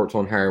 passports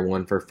on her,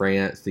 one for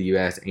France, the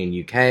U.S., and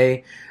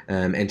U.K.,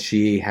 and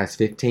she has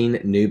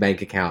 15 new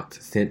bank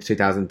accounts since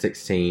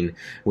 2016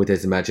 with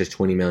as much as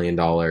 $20 million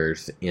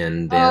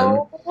in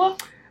them. Oh.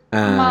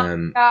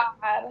 My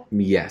God.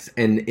 Yes,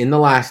 and in the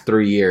last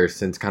 3 years,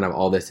 since kind of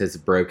all this has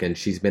broken,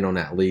 she's been on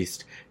at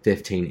least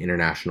 15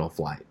 international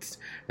flights.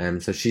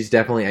 So she's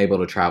definitely able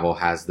to travel,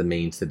 has the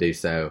means to do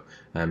so.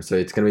 So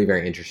it's going to be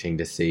very interesting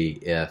to see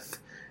if...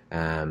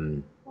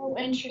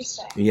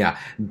 interesting. Yeah.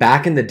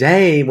 Back in the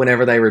day,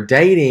 whenever they were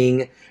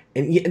dating...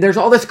 And there's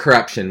all this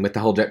corruption with the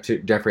whole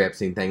Jeffrey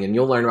Epstein thing, and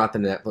you'll learn about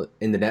in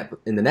the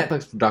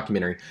Netflix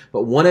documentary.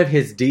 But one of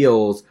his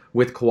deals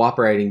with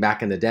cooperating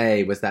back in the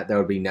day was that there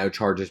would be no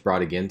charges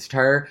brought against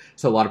her.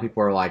 So a lot of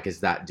people are like,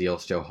 "Is that deal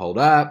still hold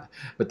up?"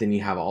 But then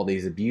you have all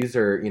these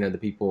the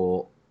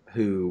people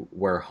who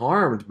were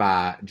harmed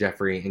by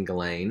Jeffrey and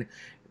Ghislaine.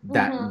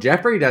 That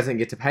Jeffrey doesn't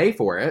get to pay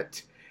for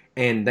it,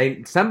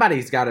 and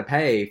somebody's got to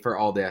pay for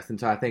all this. And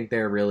so I think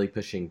they're really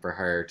pushing for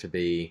her to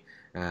be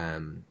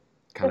kind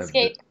of.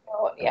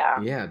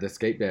 Yeah, the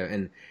scapegoat.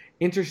 And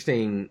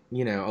interesting,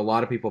 a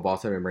lot of people have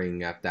also been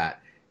bringing up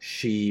that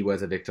she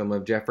was a victim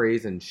of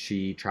Jeffrey's and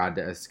she tried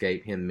to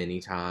escape him many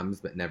times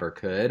but never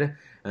could.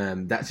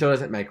 That still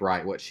doesn't make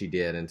right what she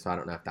did, and so I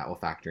don't know if that will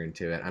factor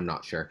into it. I'm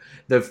not sure.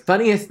 The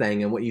funniest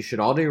thing, and what you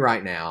should all do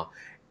right now,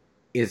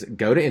 is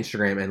go to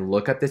Instagram and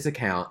look up this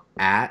account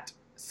at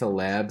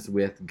Celebs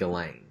with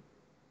Ghislaine.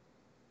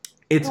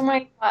 It's Oh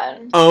my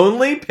god.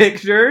 only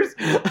pictures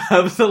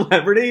of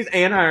celebrities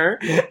and her,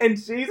 and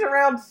she's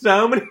around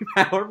so many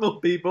powerful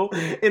people.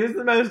 It is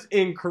the most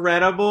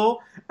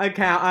incredible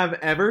account I've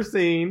ever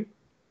seen.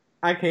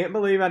 I can't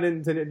believe I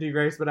didn't send it to you,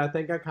 Grace, but I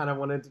think I kind of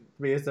wanted it to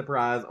be a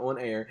surprise on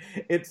air.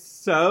 It's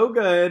so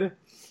good.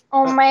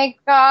 Oh my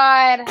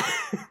god.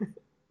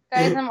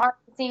 Guys, I'm already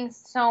seeing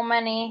so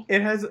many.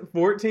 It has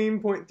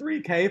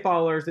 14.3K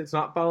followers. It's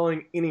not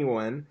following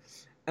anyone.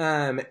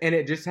 And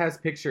it just has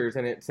pictures,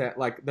 and it's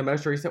like the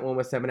most recent one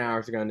was 7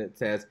 hours ago, and it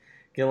says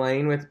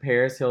Ghislaine with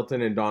Paris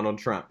Hilton and Donald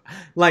Trump.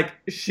 Like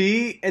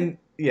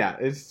yeah,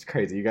 it's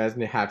crazy. You guys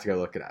have to go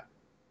look it up.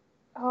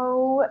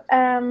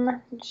 OMG.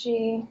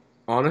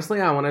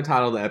 Honestly, I want to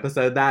title the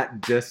episode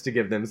that just to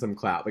give them some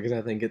clout because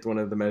I think it's one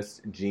of the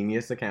most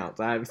genius accounts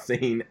I've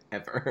seen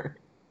ever.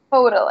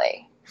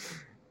 Totally.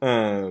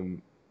 Yeah.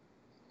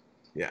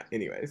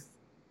 Anyways.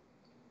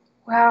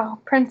 Wow,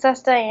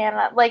 Princess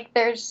Diana. Like,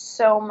 there's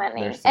so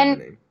many. There's so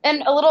many.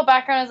 And a little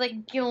background is,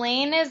 like,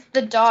 Ghislaine is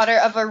the daughter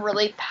of a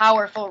really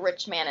powerful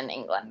rich man in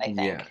England, I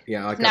think.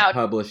 Yeah, like now, a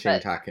publishing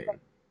tycoon.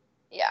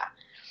 Yeah.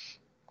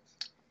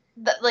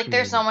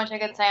 There's so much I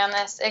could say on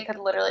this. It could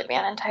literally be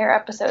an entire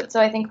episode, so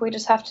I think we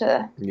just have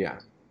to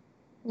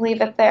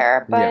leave it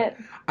there. But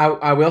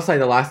I will say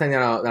the last thing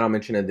that I'll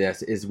mention of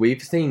this is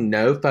we've seen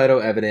no photo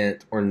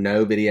evidence or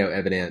no video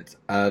evidence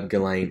of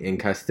Ghislaine in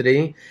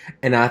custody,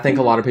 and I think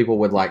a lot of people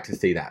would like to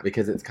see that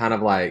because it's kind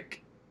of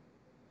like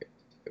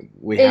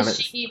we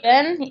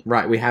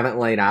haven't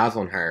laid eyes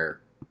on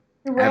her.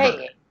 Right.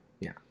 Ever.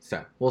 Yeah.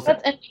 So we'll see.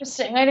 That's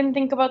interesting. I didn't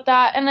think about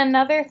that. And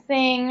another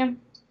thing,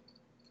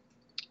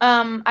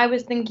 I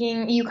was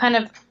thinking you kind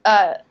of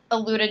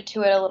alluded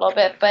to it a little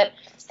bit, but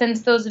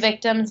since those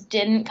victims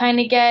didn't kind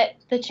of get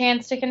the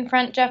chance to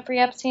confront Jeffrey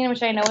Epstein,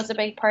 which I know was a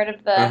big part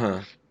of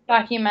the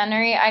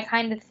documentary, I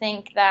kind of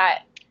think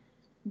that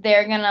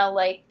they're gonna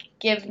like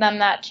give them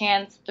that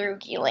chance through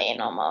Ghislaine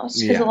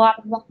almost, because a lot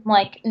of them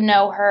like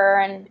know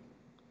her and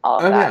all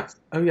of that.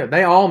 Yeah,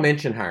 they all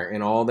mention her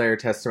in all their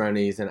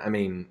testimonies, and I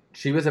mean,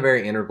 she was a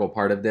very integral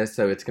part of this,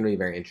 so it's gonna be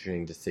very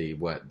interesting to see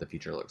what the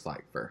future looks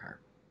like for her.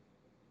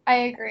 I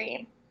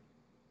agree.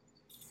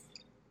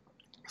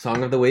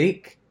 Song of the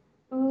week?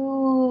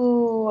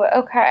 Ooh,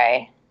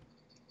 okay.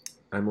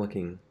 I'm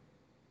looking.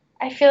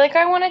 I feel like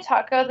I want to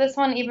talk about this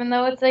one, even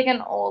though it's like an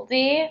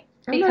oldie,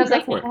 because I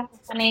think it has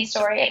a funny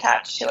story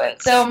attached to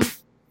it. So, a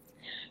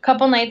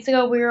couple nights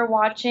ago, we were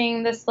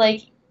watching this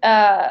like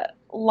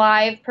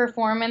live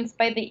performance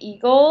by the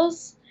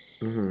Eagles,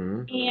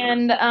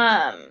 and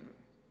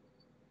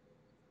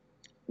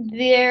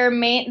they're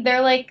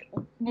like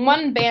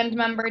one band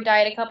member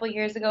died a couple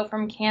years ago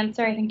from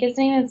cancer. I think his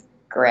name is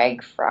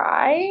Greg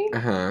Fry.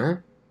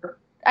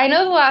 I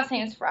know the last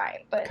name is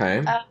Fry, but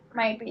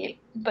might be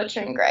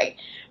butchering Greg.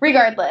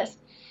 Regardless,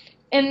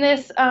 in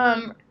this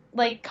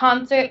like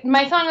concert,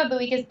 my song of the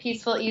week is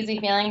 "Peaceful Easy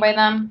Feeling" by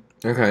them.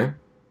 Okay,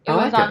 it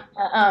was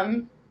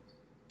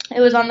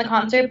on the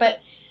concert,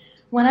 but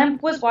when I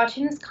was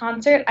watching this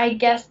concert, I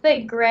guess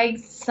that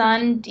Greg's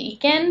son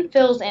Deacon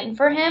fills in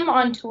for him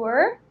on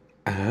tour.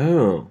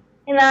 Oh.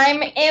 And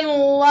I'm in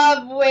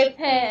love with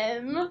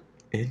him.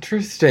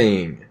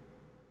 Interesting.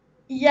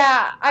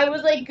 Yeah, I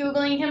was like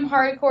Googling him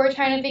hardcore,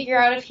 trying to figure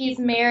out if he's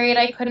married.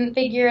 I couldn't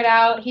figure it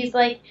out. He's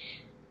like,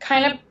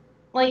 kind of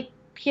like,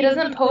 he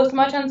doesn't post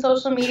much on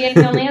social media, and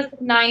he only has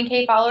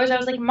 9K followers. I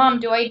was like, Mom,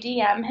 do I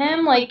DM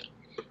him? Like,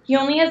 he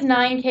only has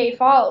 9K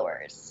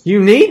followers. You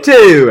need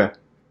to.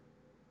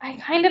 I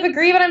kind of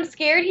agree, but I'm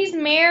scared he's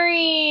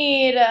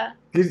married.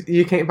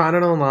 You can't find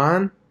it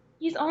online?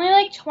 He's only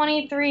like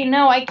 23.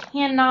 No, I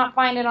cannot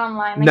find it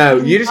online. Like, no,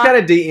 you just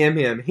gotta DM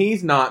him.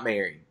 He's not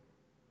married.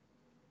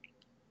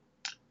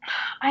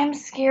 I'm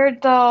scared,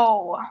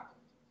 though.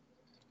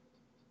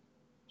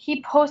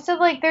 He posted,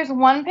 like, there's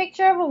one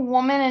picture of a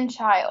woman and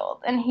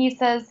child, and he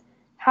says,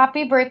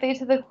 "Happy birthday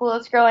to the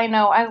coolest girl I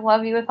know. I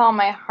love you with all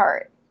my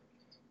heart."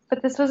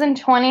 But this was in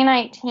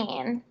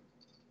 2019,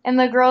 and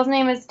the girl's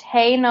name is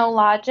Tay No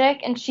Logic,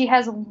 and she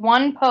has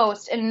one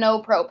post and no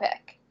pro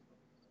pic.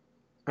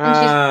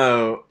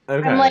 Oh,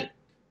 okay. I'm like,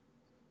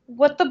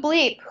 what the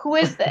bleep? Who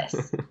is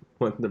this?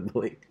 What the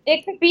bleep?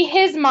 It could be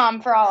his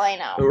mom for all I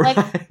know. Right.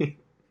 Like,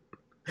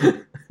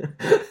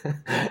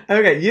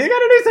 okay, you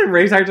gotta do some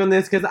research on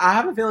this because I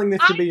have a feeling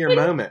this should be your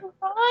moment.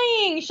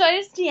 Crying. Should I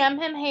just DM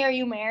him? Hey, are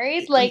you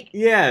married? Like,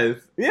 yes.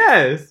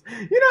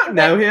 You don't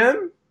know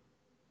him.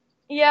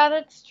 Yeah,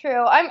 that's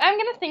true. I'm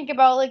gonna think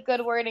about like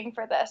good wording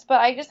for this, but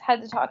I just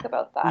had to talk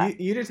about that.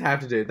 You just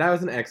have to do it. That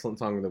was an excellent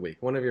song of the week.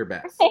 One of your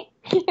best. Thank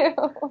you.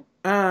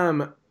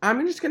 I'm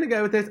just gonna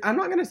go with this. I'm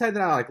not gonna say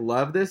that I like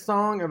love this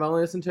song. I've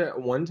only listened to it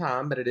one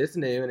time, but it is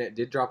new and it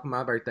did drop on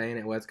my birthday and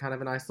it was kind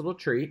of a nice little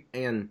treat.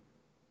 And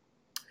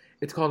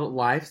it's called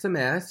 "Life's a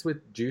Mess"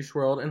 with Juice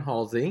WRLD and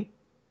Halsey.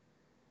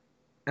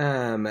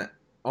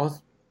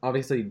 Also,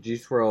 obviously,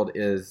 Juice WRLD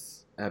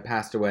is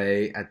passed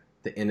away at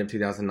the end of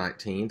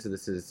 2019, so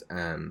this is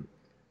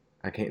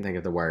I can't think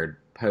of the word,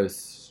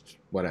 post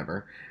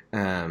whatever.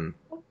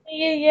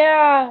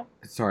 Yeah.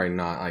 Sorry,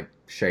 not like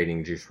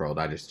shading Juice WRLD.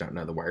 I just don't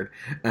know the word.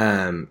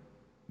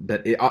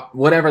 but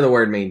whatever the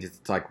word means,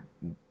 it's like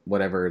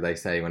whatever they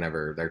say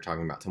whenever they're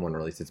talking about someone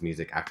releases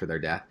music after their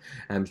death.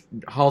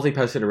 Halsey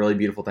posted a really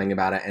beautiful thing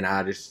about it, and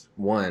I just,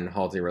 one,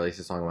 Halsey released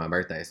a song on my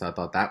birthday, so I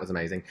thought that was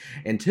amazing.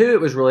 And two, it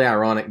was really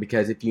ironic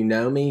because if you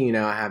know me, you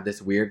know I have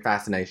this weird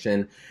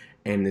fascination,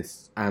 and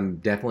I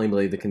definitely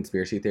believe the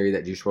conspiracy theory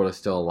that Juice WRLD is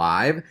still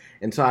alive.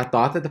 And so I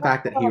thought that the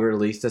fact that he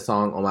released a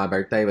song on my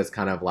birthday was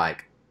kind of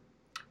like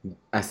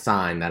a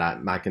sign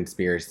that my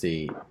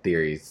conspiracy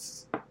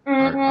theories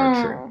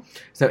are true.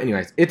 So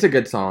anyways, it's a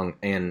good song,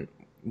 and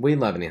we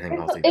love anything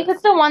Halsey does. Is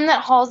it the one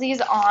that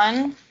Halsey's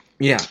on?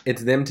 Yeah,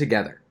 it's them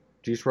together.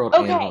 Juice WRLD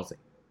and Halsey.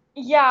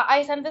 Yeah,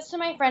 I sent this to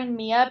my friend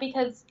Mia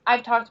because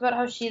I've talked about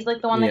how she's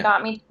like the one that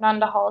got me turned on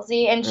to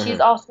Halsey, and she's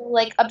also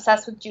like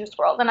obsessed with Juice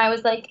WRLD. And I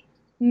was like,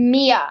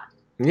 Mia.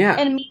 Yeah.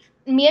 And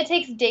Mia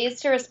takes days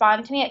to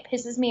respond to me. It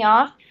pisses me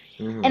off.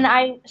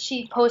 And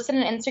she posted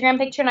an Instagram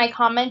picture, and I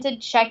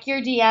commented, check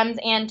your DMs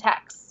and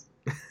texts.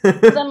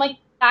 Because I'm like,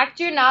 the fact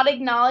you're not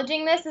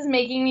acknowledging this is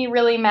making me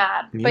really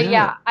mad. But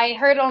yeah, I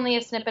heard only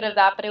a snippet of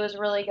that, but it was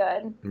really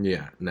good.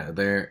 Yeah, no,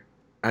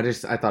 I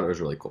thought it was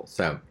really cool.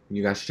 So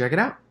you guys should check it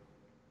out.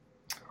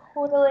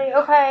 Totally.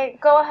 Okay,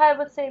 go ahead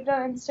with Saved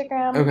on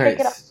Instagram.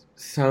 Okay,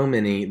 so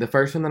many. The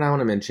first one that I want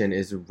to mention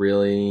is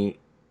really,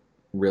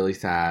 really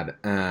sad,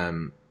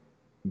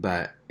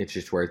 but it's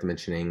just worth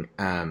mentioning.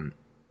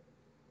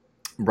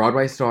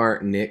 Broadway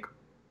star Nick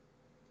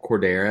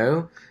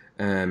Cordero.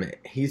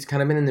 He's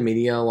kind of been in the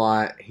media a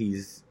lot.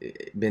 He's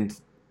been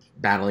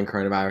battling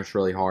coronavirus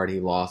really hard. He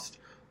lost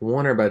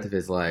one or both of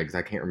his legs.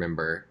 I can't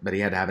remember, but he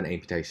had to have an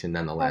amputation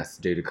nonetheless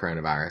due to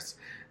coronavirus.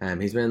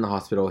 He's been in the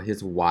hospital.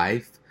 His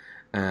wife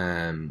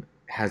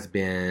has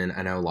been,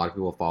 I know a lot of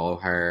people follow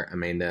her,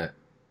 Amanda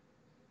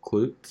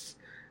Kloots.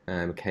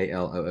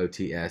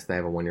 Kloots. They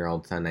have a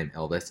 1-year-old son named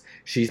Elvis.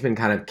 She's been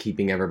kind of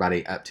keeping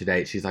everybody up to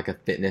date. She's like a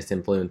fitness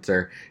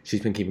influencer.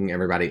 She's been keeping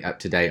everybody up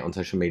to date on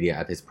social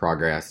media of his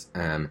progress.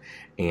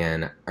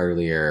 And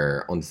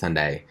earlier on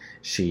Sunday,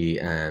 she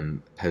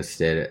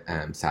posted,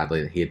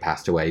 sadly, that he had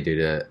passed away due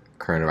to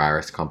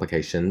coronavirus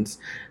complications.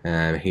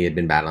 He had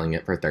been battling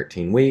it for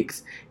 13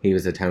 weeks. He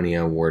was a Tony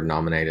Award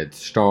nominated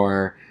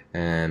star.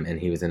 And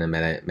he was in a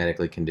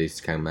medically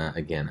induced coma,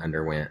 again,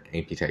 underwent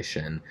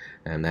amputation.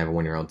 They have a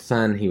 1-year-old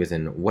son. He was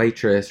in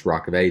Waitress,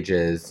 Rock of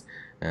Ages,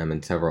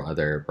 and several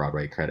other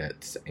Broadway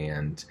credits.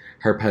 And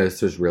her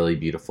post was really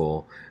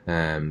beautiful.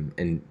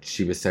 And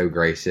she was so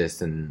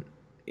gracious and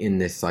in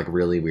this like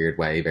really weird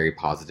way, very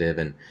positive,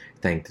 and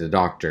thanked the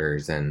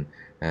doctors. And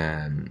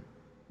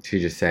she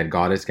just said,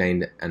 God has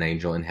gained an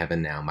angel in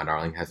heaven now. My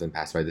darling husband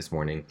passed away this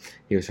morning.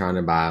 He was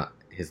surrounded by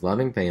his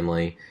loving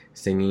family,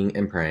 singing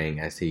and praying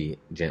as he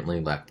gently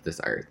left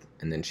this earth.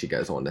 And then she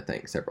goes on to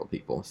thank several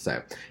people.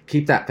 So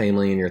keep that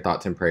family in your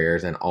thoughts and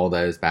prayers, and all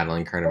those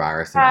battling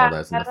coronavirus and all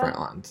those in the front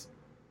lines.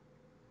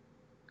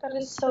 That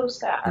is so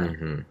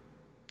sad.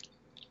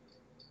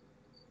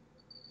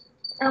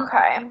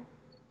 Okay.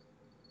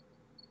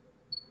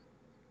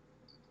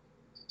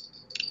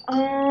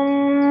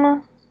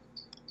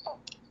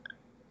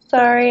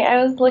 Sorry,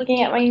 I was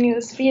looking at my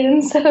news feed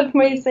instead of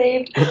my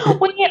saved.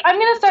 Wait, I'm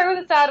going to start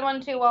with a sad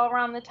one, too, while we're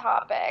on the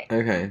topic.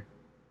 Okay.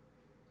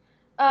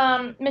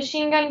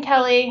 Machine Gun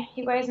Kelly,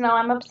 you guys know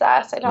I'm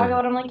obsessed. I talk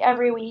about him, like,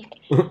 every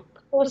week.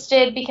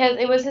 Posted, because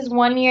it was his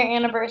 1-year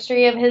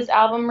anniversary of his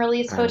album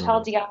release,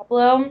 Hotel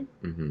Diablo.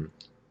 And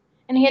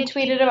he had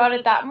tweeted about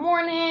it that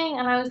morning,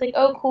 and I was like,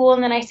 oh, cool.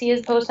 And then I see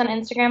his post on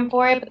Instagram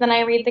for it, but then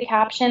I read the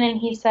caption, and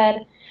he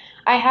said,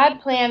 I had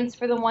plans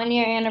for the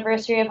 1-year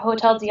anniversary of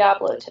Hotel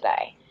Diablo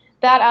today.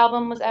 That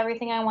album was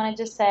everything I wanted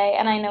to say,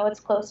 and I know it's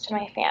close to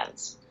my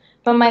fans.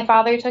 But my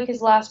father took his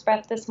last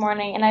breath this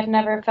morning, and I've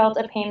never felt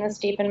a pain this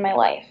deep in my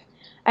life.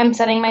 I'm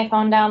setting my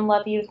phone down.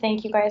 Love you.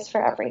 Thank you guys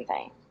for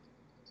everything.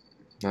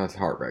 That's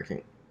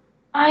heartbreaking.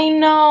 I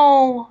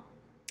know.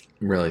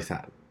 Really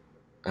sad.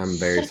 I'm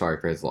very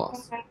sorry for his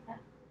loss.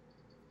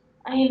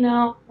 I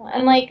know.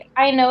 And, like,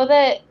 I know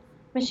that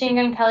Machine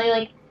Gun Kelly,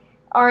 like,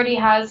 already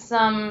has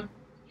some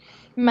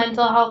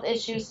mental health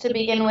issues to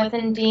begin with,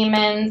 and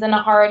demons, and a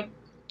hard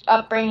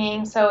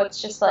upbringing, so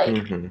it's just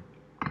like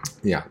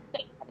yeah,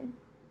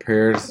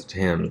 prayers to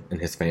him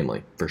and his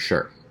family for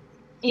sure.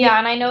 Yeah,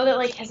 and I know that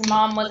like his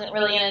mom wasn't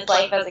really in his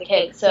life as a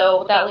kid,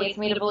 so that leads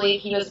me to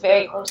believe he was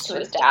very close to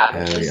his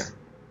dad, which is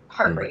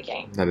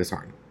heartbreaking. That is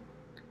hard.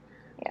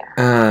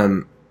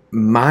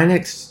 My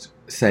next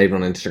save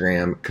on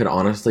Instagram could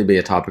honestly be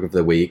a topic of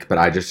the week, but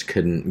I just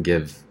couldn't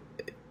give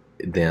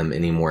them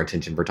any more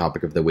attention for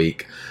topic of the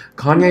week.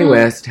 Kanye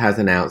West has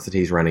announced that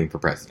he's running for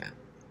president.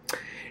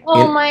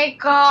 Oh my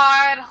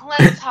God,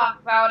 let's talk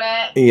about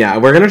it. Yeah,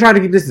 we're going to try to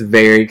keep this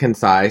very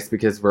concise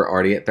because we're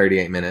already at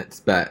 38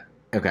 minutes, but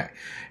okay.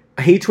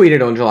 He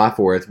tweeted on July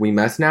 4th, we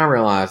must now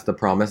realize the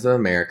promise of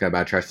America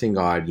by trusting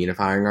God,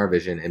 unifying our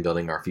vision, and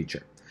building our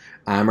future.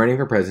 I'm running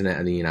for president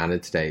of the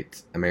United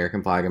States,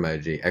 American flag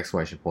emoji, !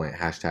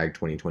 Hashtag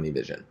 2020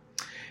 vision.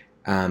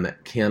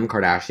 Kim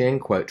Kardashian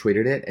quote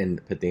tweeted it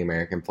and put the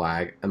American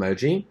flag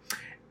emoji.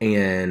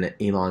 And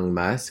Elon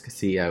Musk,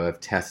 CEO of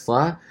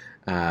Tesla,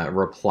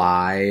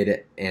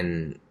 replied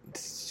and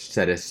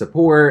said his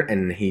support,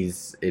 and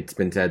it's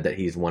been said that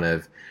he's one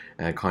of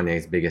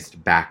Kanye's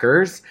biggest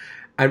backers.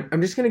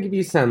 I'm just going to give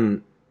you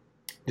some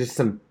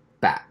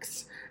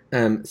facts.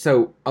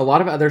 So a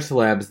lot of other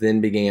celebs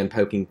then began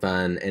poking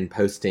fun and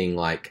posting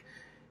like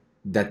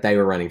that they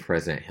were running for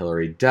president.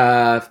 Hillary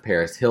Duff,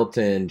 Paris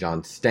Hilton,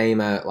 John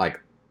Stamos,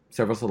 like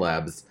several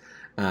celebs.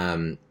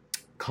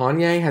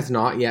 Kanye has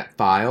not yet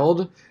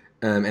filed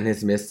and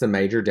has missed some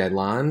major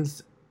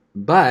deadlines.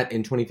 But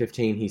in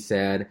 2015, he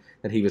said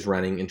that he was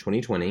running in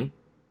 2020.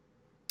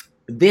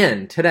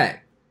 Then, today,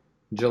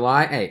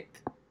 July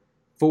 8th,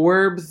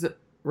 Forbes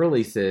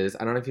releases,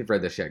 I don't know if you've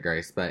read this yet,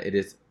 Grace, but it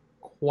is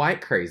quite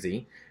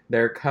crazy.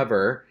 Their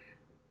cover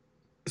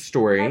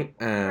story.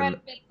 I've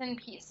read bits and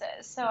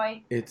pieces, so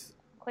it's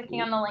clicking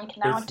on the link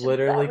now. It's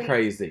literally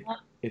crazy.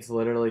 It's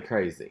literally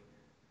crazy.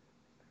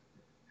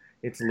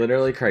 It's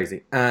literally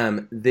crazy.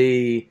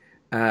 The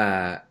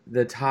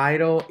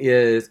title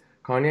is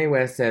Kanye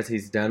West says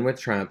he's done with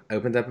Trump,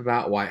 opens up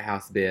about White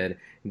House bid,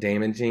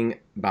 damaging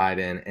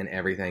Biden, and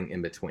everything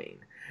in between.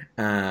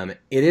 It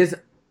is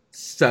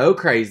so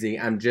crazy.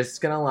 I'm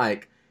just going to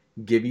like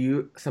give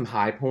you some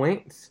high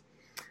points.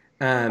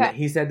 Okay.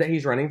 He said that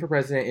he's running for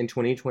president in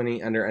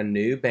 2020 under a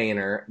new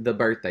banner, The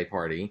Birthday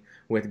Party,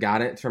 with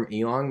guidance from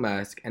Elon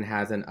Musk, and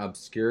has an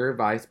obscure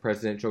vice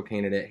presidential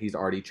candidate he's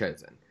already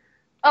chosen.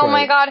 Oh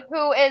my God,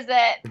 who is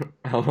it?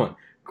 Hold on.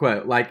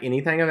 Quote, like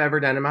anything I've ever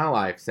done in my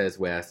life, says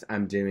West,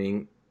 I'm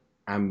doing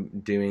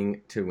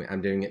it to win.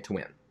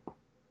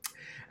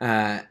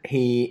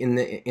 He in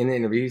the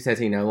interview says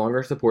he no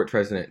longer supports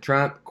President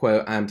Trump.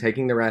 Quote, I'm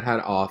taking the red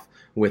hat off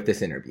with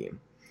this interview.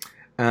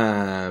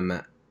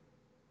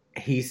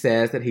 He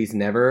says that he's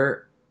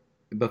never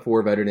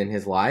before voted in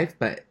his life,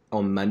 but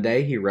on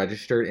Monday he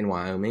registered in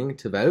Wyoming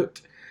to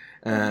vote.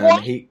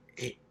 What? He's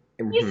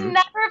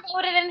never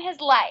voted in his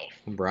life.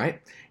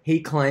 Right.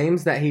 He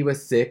claims that he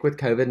was sick with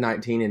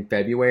COVID-19 in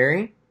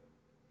February.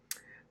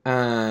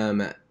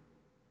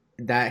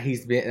 That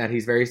he's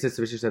very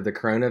suspicious of the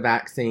corona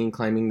vaccine,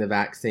 claiming the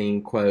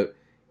vaccine, quote,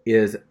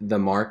 is the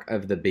mark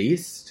of the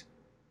beast.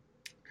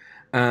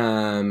 He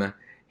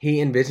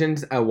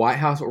envisions a White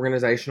House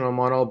organizational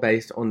model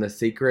based on the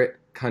secret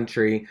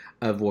country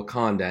of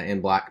Wakanda in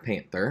Black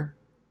Panther.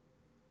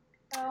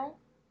 Oh.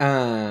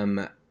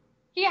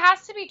 He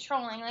has to be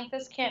trolling. Like,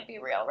 this can't be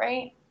real,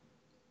 right?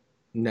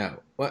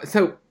 No. Well,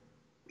 so,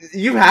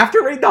 you have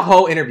to read the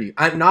whole interview.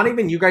 Not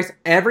even you guys.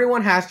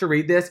 Everyone has to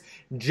read this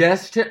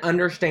just to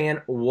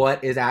understand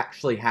what is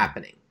actually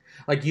happening.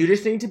 Like, you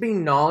just need to be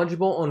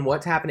knowledgeable on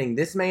what's happening.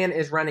 This man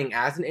is running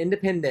as an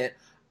independent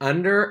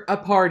under a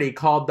party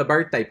called The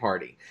Birthday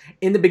Party.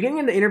 In the beginning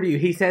of the interview,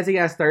 he says he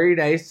has 30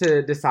 days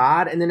to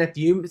decide, and then a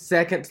few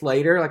seconds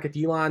later, like a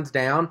few lines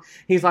down,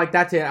 he's like,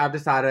 that's it, I've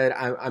decided,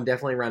 I'm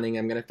definitely running,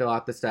 I'm going to fill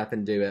out the stuff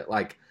and do it.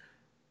 Like,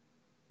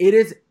 it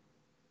is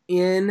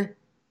insane.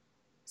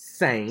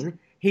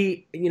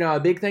 A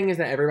big thing is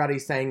that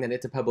everybody's saying that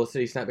it's a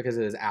publicity stunt because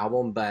of his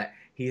album, but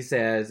he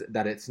says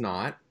that it's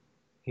not.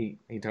 He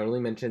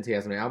totally mentions he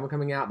has a new album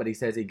coming out, but he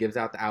says he gives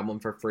out the album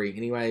for free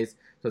anyways,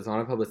 so it's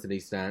not a publicity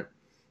stunt.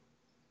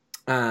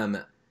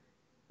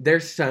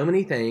 There's so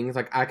many things,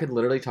 like I could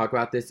literally talk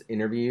about this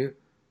interview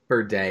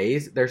for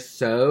days. There's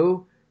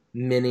so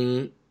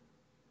many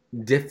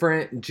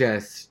different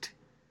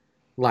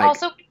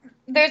Also,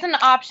 there's an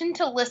option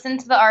to listen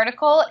to the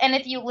article, and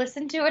if you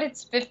listen to it,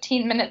 it's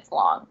 15 minutes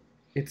long.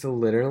 It's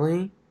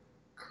literally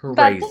crazy.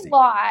 That's a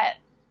lot.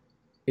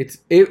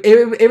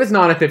 It was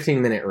not a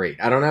 15-minute read.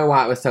 I don't know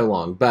why it was so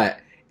long,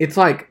 but it's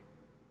I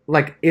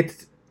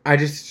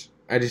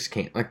just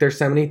can't. Like, there's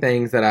so many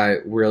things that I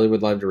really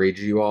would love to read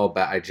to you all,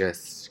 but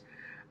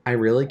I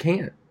really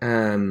can't.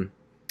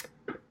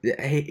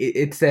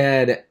 It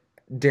said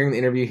during the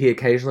interview he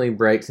occasionally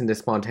breaks into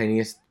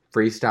spontaneous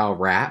freestyle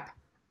rap.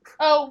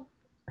 Oh.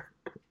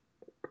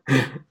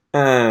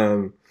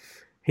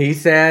 He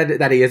said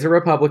that he is a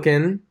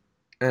Republican,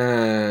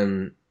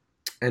 and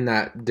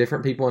that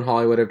different people in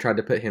Hollywood have tried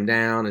to put him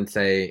down and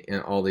say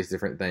all these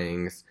different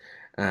things.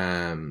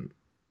 I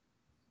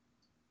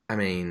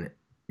mean,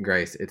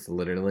 Grace, it's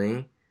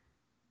literally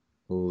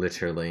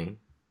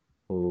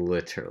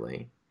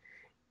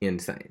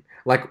insane.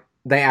 Like,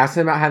 they asked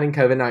him about having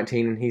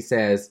COVID-19, and he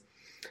says,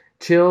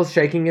 chills,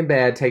 shaking in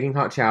bed, taking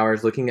hot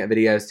showers, looking at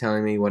videos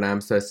telling me what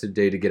I'm supposed to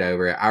do to get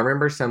over it. I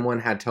remember someone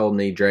had told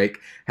me Drake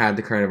had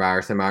the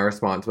coronavirus, and my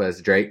response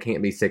was, Drake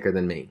can't be sicker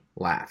than me.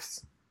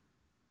 Laughs.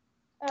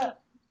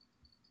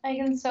 I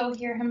can so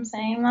hear him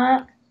saying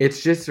that.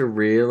 It's just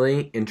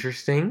really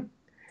interesting,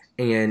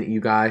 and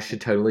you guys should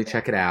totally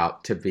check it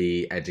out to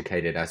be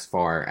educated as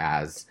far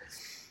as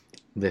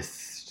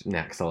this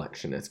next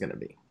election is going to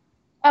be.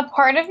 A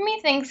part of me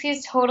thinks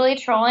he's totally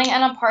trolling,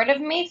 and a part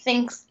of me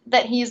thinks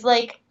that he's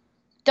like,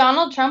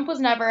 Donald Trump was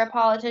never a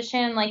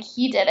politician, like,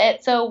 he did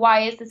it, so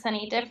why is this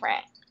any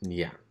different?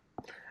 Yeah.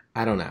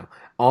 I don't know.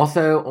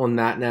 Also, on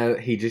that note,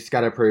 he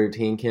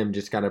and Kim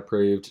just got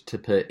approved to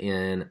put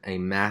in a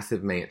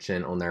massive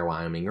mansion on their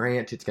Wyoming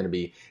ranch. It's going to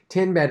be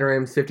 10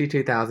 bedrooms,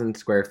 52,000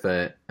 square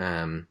foot.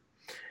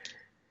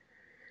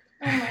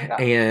 Oh my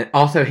god. And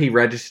also, he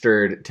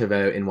registered to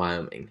vote in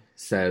Wyoming,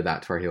 so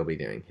that's where he'll be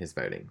doing his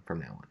voting from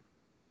now on.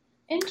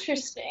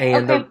 Interesting.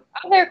 And Okay,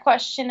 other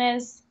question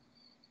is,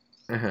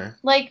 uh-huh.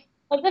 like,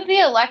 because of the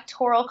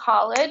Electoral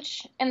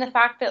College and the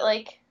fact that,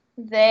 like,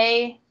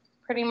 they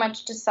pretty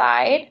much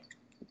decide,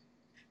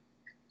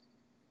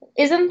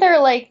 isn't there,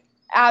 like,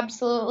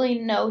 absolutely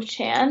no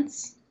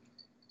chance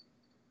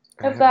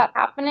of that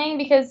happening?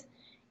 Because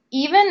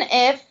even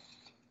if,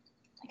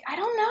 like, I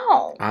don't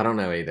know. I don't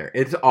know either.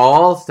 It's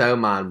all so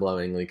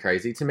mind-blowingly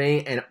crazy to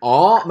me. And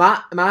all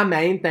my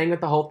main thing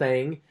with the whole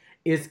thing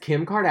is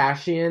Kim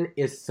Kardashian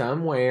is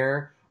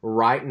somewhere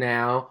right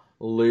now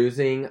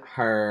losing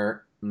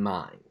her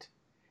mind.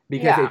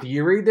 Because if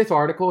you read this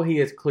article, he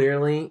is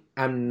clearly,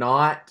 I'm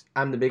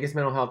the biggest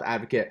mental health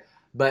advocate,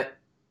 but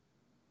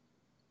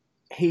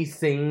he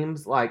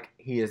seems like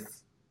he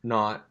is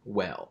not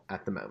well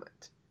at the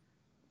moment.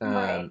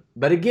 Right.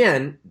 But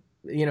again,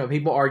 you know,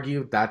 people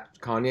argue that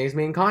Kanye's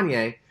being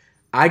Kanye.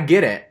 I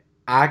get it.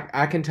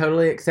 I can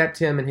totally accept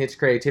him and his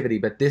creativity,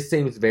 but this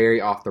seems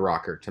very off the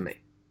rocker to me.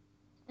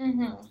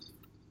 Mm-hmm.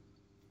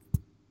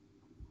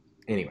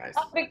 Anyways.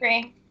 I would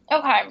agree.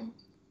 Okay.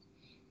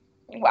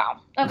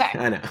 Wow. Okay.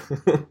 I know.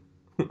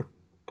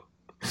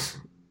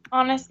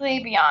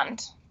 Honestly,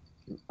 beyond.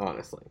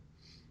 Honestly.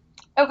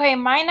 Okay,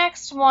 my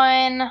next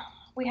one,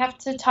 we have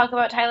to talk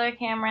about Tyler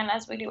Cameron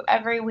as we do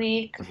every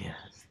week. Yes.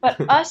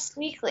 But Us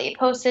Weekly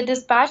posted,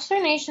 does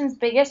Bachelor Nation's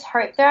biggest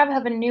heartthrob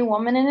have a new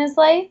woman in his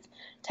life?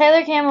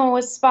 Tyler Cameron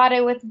was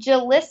spotted with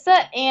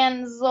Jalissa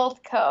Ann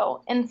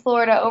Zoltko in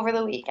Florida over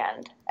the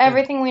weekend.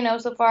 Everything we know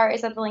so far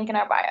is at the link in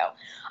our bio.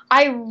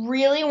 I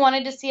really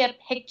wanted to see a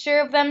picture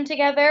of them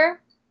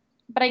together,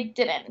 but I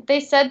didn't. They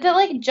said that,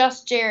 like,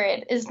 Just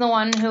Jared is the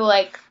one who,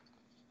 like,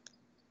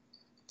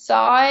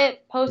 saw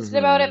it, posted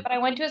about it, but I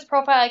went to his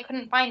profile, I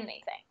couldn't find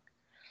anything.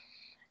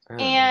 Oh.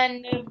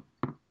 And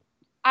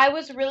I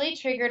was really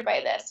triggered by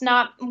this.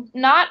 Not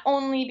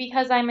only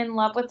because I'm in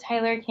love with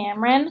Tyler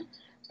Cameron,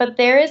 but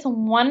there is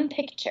one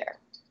picture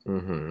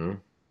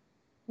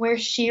where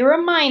she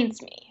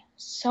reminds me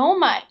so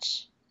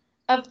much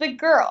of the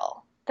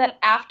girl that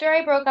after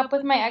I broke up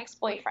with my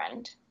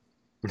ex-boyfriend,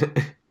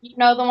 you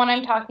know the one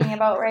I'm talking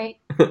about, right?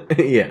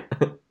 Yeah.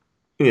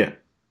 Yeah.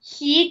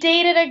 He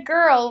dated a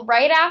girl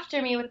right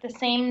after me with the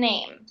same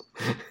name.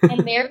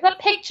 And there's a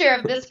picture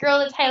of this girl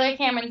that Tyler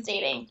Cameron's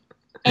dating.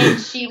 And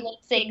she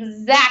looks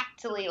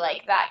exactly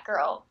like that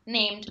girl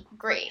named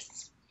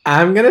Grace.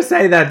 I'm going to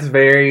say that's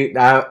very...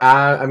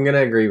 I'm going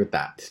to agree with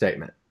that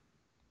statement.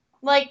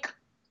 Like,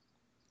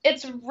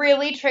 it's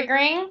really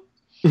triggering.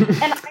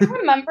 And I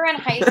remember in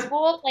high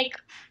school, like,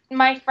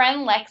 my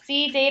friend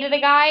Lexi dated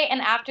a guy,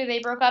 and after they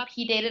broke up,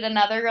 he dated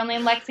another girl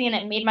named Lexi, and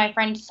it made my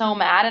friend so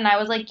mad, and I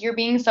was like, you're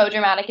being so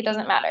dramatic, it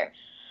doesn't matter.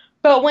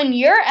 But when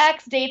your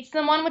ex dates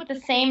someone with the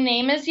same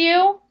name as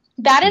you,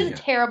 that is a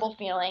terrible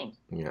feeling.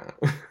 Yeah.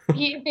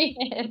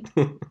 Period.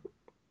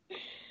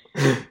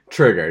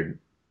 Triggered.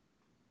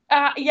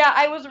 Yeah,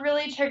 I was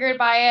really triggered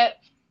by it.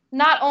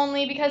 Not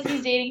only because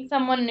he's dating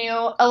someone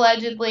new,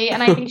 allegedly,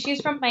 and I think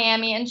she's from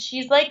Miami, and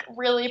she's, like,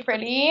 really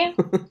pretty.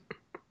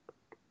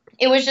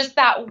 It was just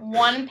that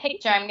one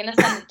picture. I'm going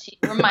to send it to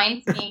you.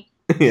 Reminds me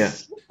so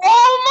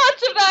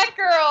much of that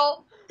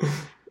girl.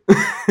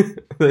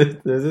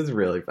 This is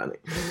really funny.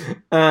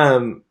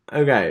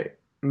 Okay.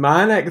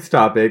 My next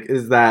topic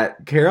is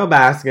that Carole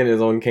Baskin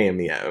is on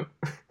Cameo.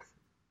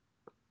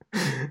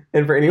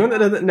 And for anyone that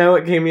doesn't know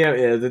what Cameo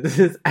is, it's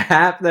this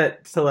app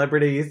that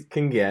celebrities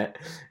can get,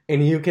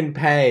 and you can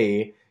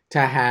pay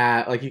to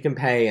have, like, you can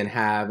pay and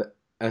have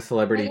a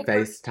celebrity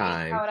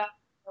FaceTime. Shout out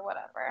or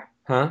whatever.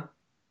 Huh?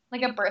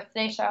 Like a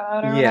birthday shout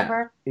out or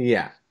whatever.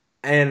 Yeah.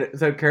 And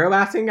so Carole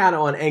Baskin got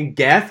on, and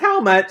guess how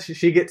much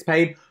she gets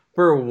paid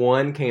for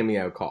one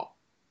Cameo call?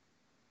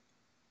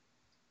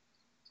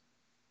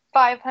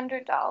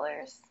 $500.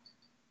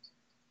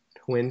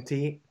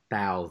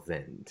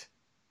 $20,000.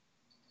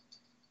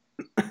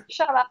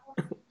 Shut up.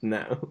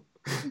 No.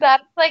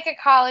 That's like a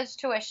college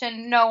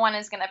tuition. No one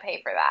is going to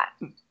pay for that.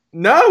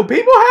 No,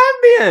 people have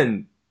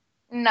been.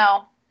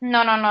 No.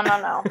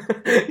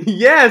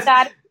 Yes.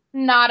 That's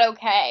not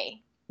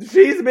okay.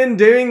 She's been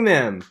doing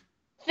them.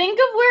 Think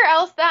of where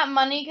else that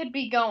money could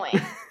be going.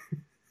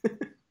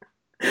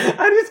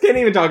 I just can't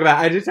even talk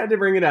about it. I just had to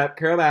bring it up.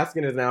 Carole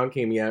Baskin is now on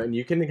Cameo, and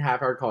you can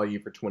have her call you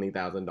for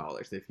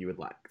 $20,000 if you would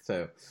like.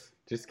 So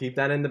just keep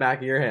that in the back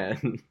of your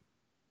head. Oh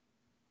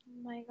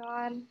my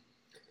god.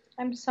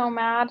 I'm so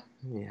mad.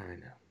 Yeah,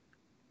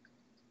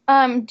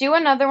 I know. Do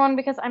another one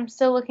because I'm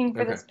still looking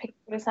for this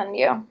picture to send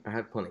you. I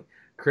have plenty.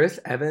 Chris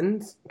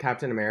Evans,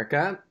 Captain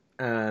America,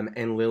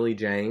 and Lily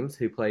James,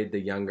 who played the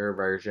younger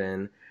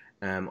version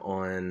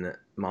on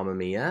Mamma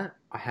Mia,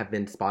 have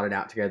been spotted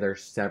out together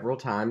several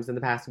times in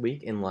the past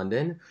week in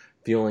London,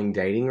 fueling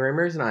dating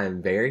rumors, and I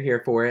am very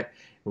here for it.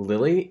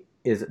 Lily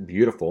is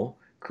beautiful.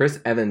 Chris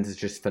Evans is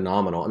just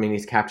phenomenal. I mean,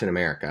 he's Captain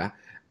America.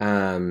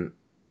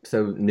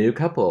 So, new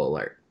couple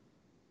alert.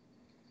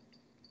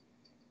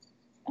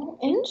 Oh,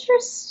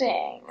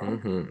 interesting.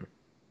 Mm-hmm.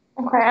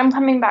 Okay, I'm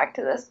coming back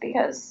to this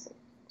because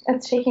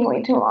it's taking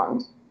way too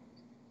long.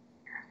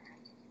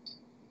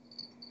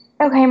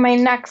 Okay, my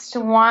next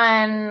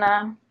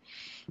one.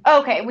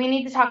 Okay, we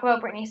need to talk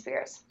about Britney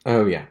Spears.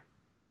 Oh, yeah.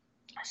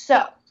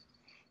 So,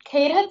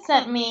 Kate had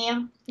sent me.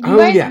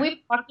 We've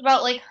talked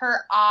about, like,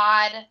 her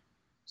odd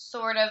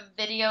sort of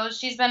videos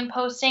she's been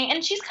posting,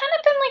 and she's kind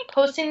of been, like,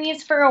 posting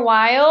these for a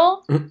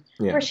while,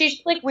 where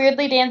she's, like,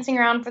 weirdly dancing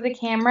around for the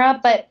camera,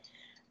 but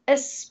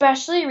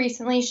especially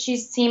recently,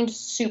 she's seemed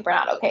super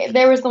not okay.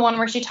 There was the one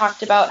where she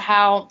talked about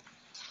how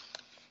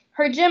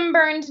her gym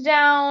burned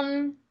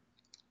down,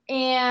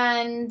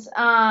 and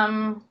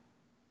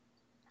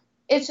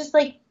it's just,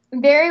 like,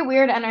 very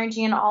weird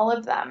energy in all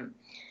of them.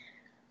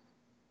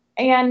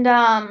 And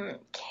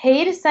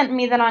Kate sent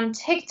me that on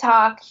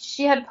TikTok.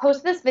 She had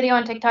posted this video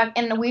on TikTok,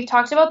 and we've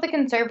talked about the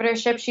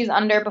conservatorship she's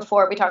under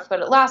before. We talked about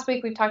it last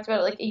week. We've talked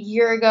about it, like, a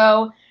year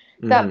ago.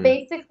 That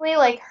basically,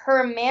 like,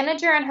 her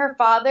manager and her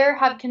father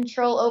have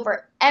control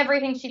over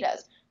everything she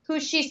does.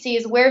 Who she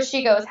sees, where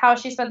she goes, how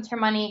she spends her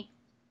money,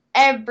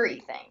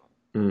 everything.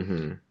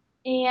 Mm-hmm.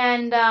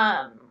 And,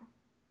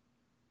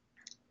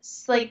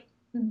 like,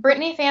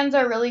 Britney fans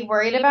are really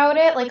worried about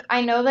it. Like,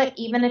 I know that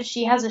even if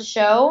she has a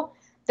show,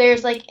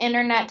 there's, like,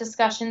 internet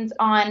discussions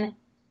on,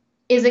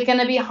 is it going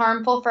to be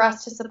harmful for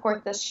us to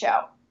support this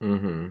show?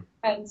 Mm-hmm.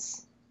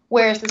 Because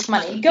where's this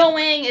money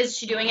going? Is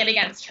she doing it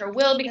against her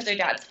will because her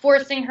dad's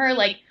forcing her?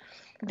 Like,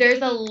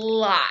 there's a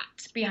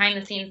lot behind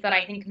the scenes that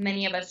I think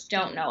many of us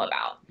don't know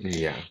about.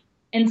 Yeah.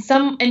 And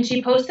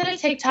she posted a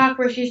TikTok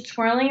where she's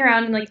twirling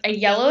around in, like, a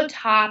yellow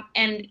top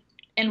and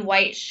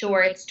white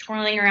shorts,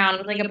 twirling around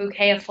with, like, a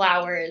bouquet of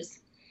flowers.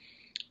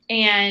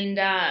 And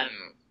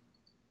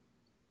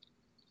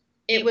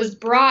it was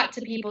brought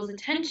to people's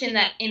attention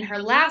that in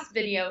her last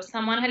video,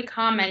 someone had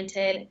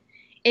commented,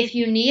 if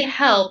you need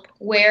help,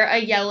 wear a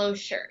yellow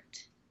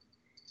shirt.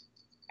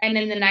 And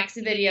in the next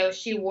video,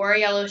 she wore a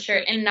yellow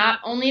shirt. And not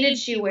only did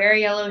she wear a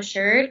yellow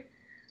shirt,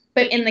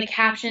 but in the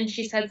caption,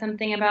 she said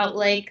something about,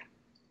 like,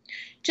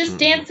 just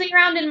dancing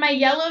around in my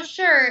yellow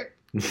shirt.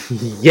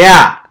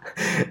 Yeah.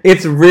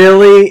 It's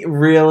really,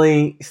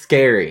 really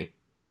scary.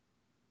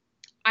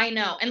 I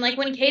know. And, like,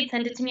 when Kate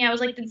sent it to me, I was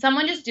like, did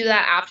someone just do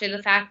that after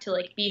the fact to,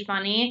 like, be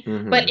funny?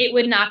 Mm-hmm. But it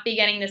would not be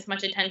getting this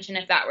much attention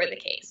if that were the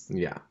case.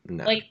 Yeah,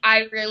 no. Like,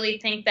 I really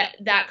think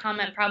that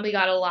comment probably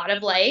got a lot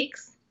of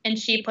likes, and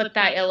she put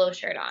that yellow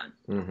shirt on.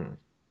 Mm-hmm.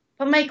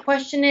 But my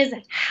question is,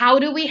 how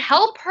do we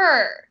help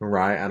her?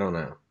 Right, I don't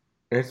know.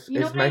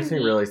 It makes me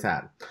really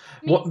sad.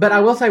 Well, but I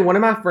will say, one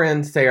of my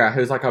friends, Sarah,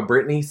 who's, like, a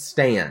Britney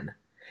stan,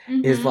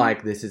 is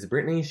like, this is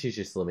Britney, she's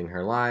just living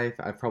her life.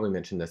 I've probably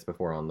mentioned this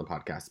before on the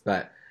podcast,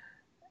 but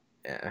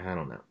I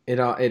don't know.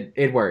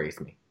 It worries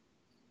me.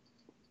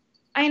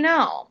 I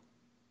know.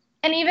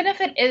 And even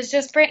if it is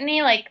just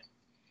Britney, like,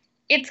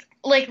 it's,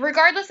 like,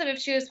 regardless of if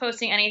she was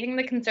posting anything,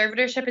 the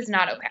conservatorship is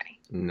not okay.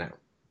 No.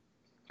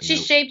 She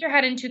shaved her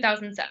head in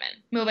 2007.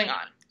 Moving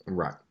on.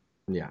 Right.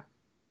 Yeah.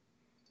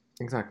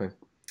 Exactly.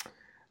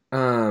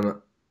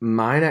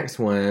 My next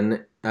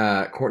one,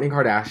 Kourtney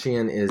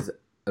Kardashian is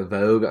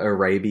Vogue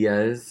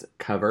Arabia's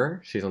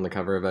cover. She's on the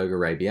cover of Vogue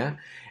Arabia.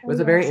 It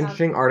was a very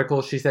interesting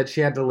article. She said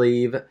she had to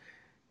leave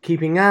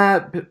Keeping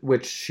Up,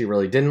 which she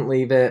really didn't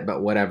leave it,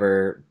 but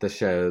whatever,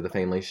 the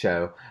family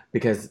show,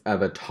 because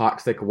of a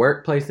toxic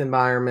workplace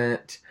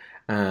environment.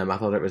 I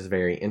thought it was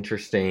very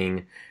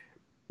interesting.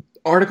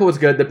 Article was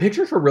good. The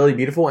pictures were really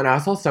beautiful, and I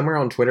saw somewhere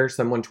on Twitter,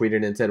 someone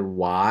tweeted and said,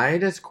 why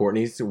does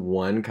Kourtney's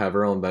one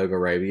cover on Vogue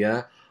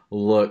Arabia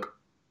look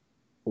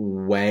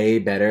way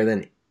better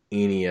than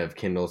any of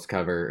Kendall's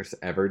covers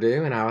ever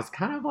do? And I was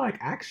kind of like,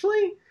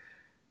 actually,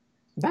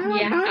 that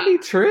might be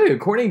true.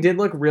 Kourtney did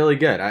look really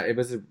good. It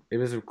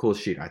was a cool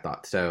shoot, I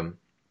thought. So,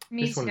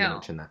 just wanted to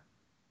mention that.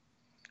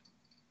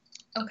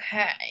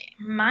 Okay,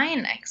 my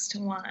next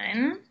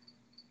one.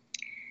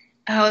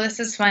 Oh, this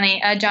is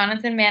funny.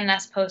 Jonathan Van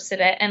Ness posted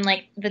it, and,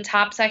 like, the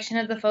top section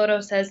of the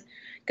photo says,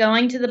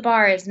 going to the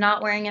bar is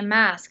not wearing a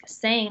mask,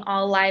 saying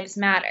all lives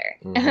matter.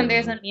 Mm-hmm. And then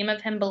there's a meme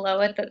of him below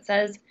it that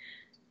says,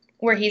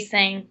 where he's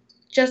saying,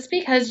 just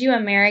because you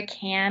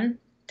American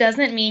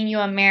doesn't mean you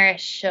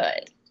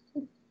should.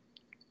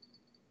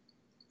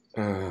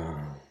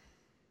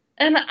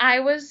 And I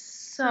was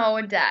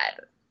so dead.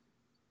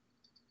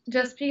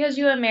 Just because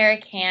you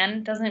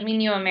American doesn't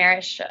mean you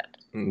should.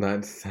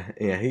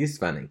 He's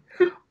funny.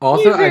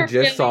 Also, I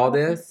just saw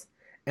this,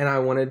 and I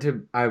wanted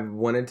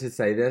to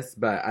say this,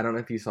 but I don't know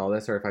if you saw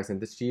this or if I sent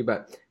this to you,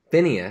 but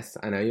Phineas,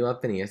 I know you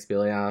love Phineas,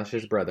 Billie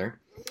Eilish's brother,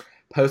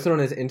 posted on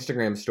his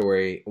Instagram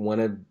story one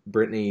of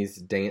Britney's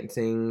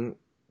dancing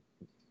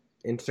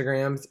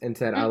Instagrams and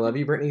said, I love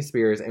you, Britney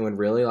Spears, and would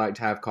really like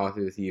to have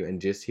coffee with you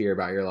and just hear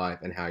about your life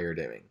and how you're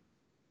doing.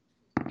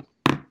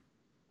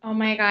 Oh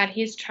my God,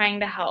 he's trying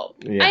to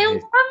help. Yeah, I love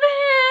him!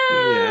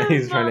 Yeah,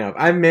 he's trying to help.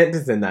 I meant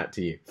to send that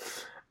to you.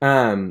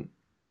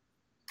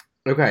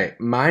 Okay,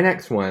 my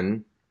next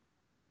one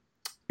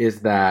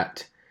is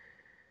that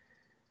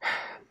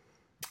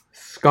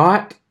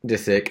Scott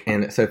Disick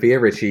and Sophia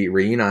Richie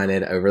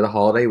reunited over the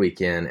holiday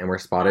weekend and were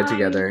spotted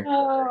together in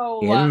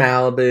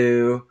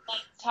Malibu.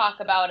 Let's talk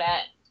about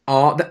it.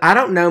 I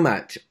don't know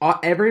much.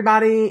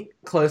 Everybody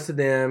close to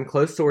them,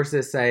 close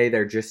sources say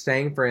they're just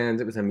staying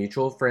friends. It was a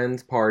mutual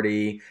friends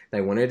party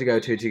they wanted to go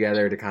to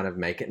together to kind of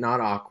make it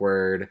not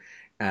awkward.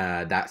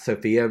 That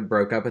Sophia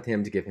broke up with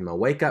him to give him a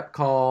wake-up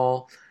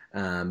call,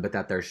 but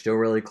that they're still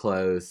really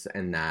close,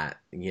 and that,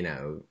 you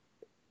know,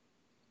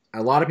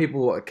 a lot of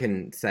people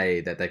can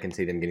say that they can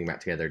see them getting back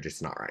together,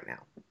 just not right now.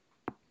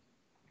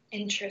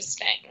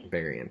 Interesting.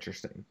 Very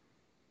interesting.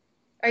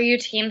 Are you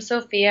Team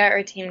Sophia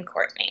or Team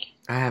Courtney?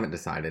 I haven't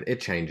decided. It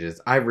changes.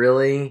 I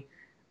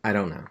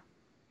don't know.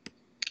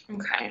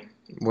 Okay.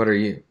 What are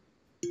you?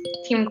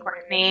 Team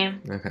Courtney.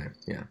 Okay,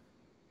 yeah.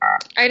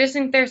 I just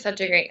think they're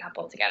such a great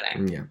couple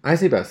together. Yeah, I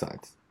see both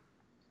sides.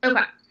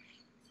 Okay.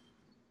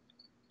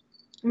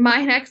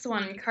 My next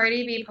one,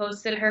 Cardi B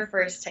posted her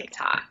first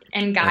TikTok.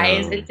 And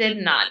guys, it did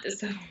not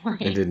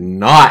disappoint. It did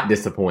not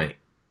disappoint.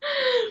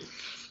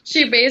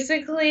 She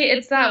basically,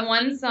 it's that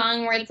one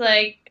song where it's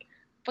like,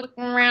 fuck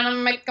around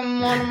and make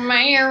them want to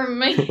marry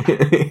me.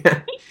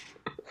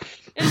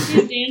 And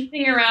she's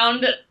dancing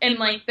around and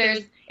like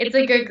it's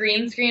like a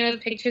green screen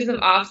with pictures of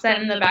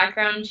Offset in the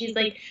background. And she's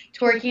like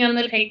twerking on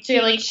the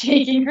picture, like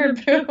shaking her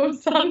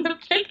boobs on the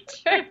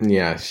picture.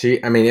 Yeah,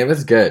 it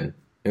was good.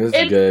 It was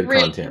good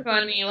really content. It's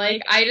funny.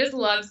 Like, I just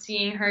love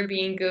seeing her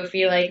being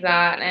goofy like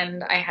that,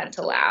 and I had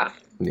to laugh.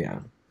 Yeah,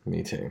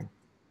 me too.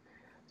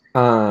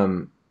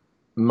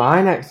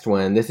 My next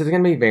one, this is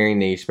going to be very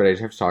niche, but I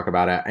just have to talk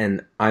about it,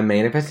 and I'm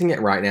manifesting it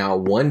right now.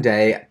 One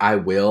day, I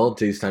will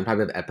do some type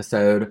of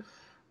episode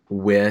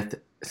with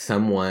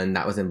someone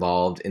that was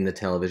involved in the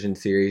television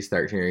series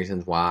 13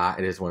 Reasons Why.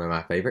 It is one of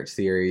my favorite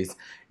series.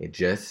 It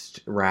just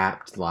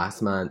wrapped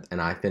last month,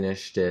 and I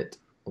finished it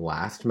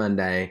last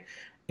Monday.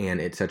 And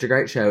it's such a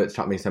great show. It's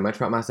taught me so much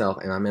about myself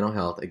and my mental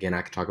health. Again,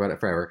 I could talk about it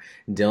forever.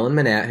 Dylan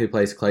Minnette, who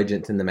plays Clay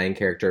Jensen, the main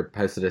character,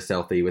 posted a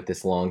selfie with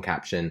this long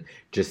caption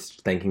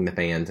just thanking the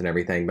fans and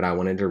everything. But I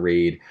wanted to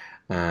read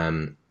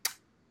a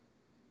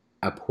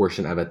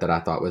portion of it that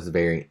I thought was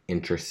very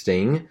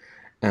interesting.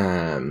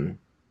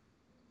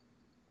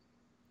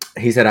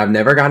 He said, "I've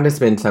never gotten to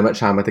spend so much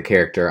time with a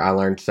character. I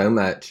learned so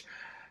much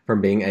from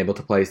being able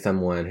to play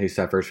someone who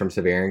suffers from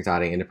severe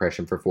anxiety and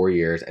depression for 4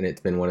 years, and it's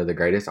been one of the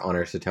greatest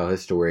honors to tell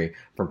his story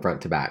from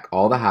front to back.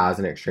 All the highs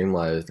and extreme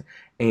lows,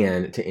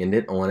 and to end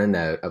it on a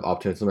note of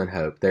optimism and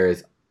hope. There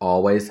is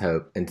always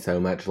hope and so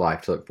much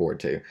life to look forward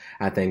to.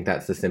 I think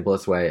that's the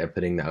simplest way of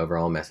putting the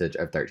overall message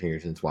of 13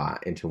 Reasons Why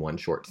into one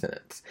short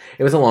sentence."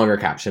 It was a longer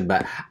caption,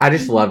 but I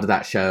just loved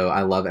that show.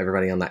 I love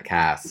everybody on that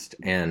cast,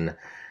 and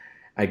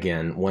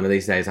again, one of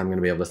these days I'm going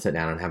to be able to sit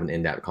down and have an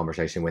in-depth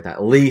conversation with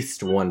at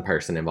least one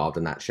person involved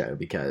in that show,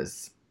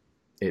 because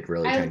it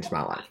really changed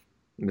my life.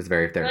 It was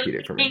very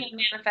therapeutic for me.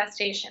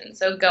 Manifestation,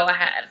 so go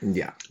ahead.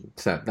 Yeah.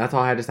 So that's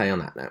all I had to say on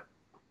that note.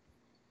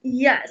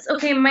 Yes.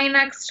 Okay, my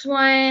next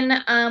one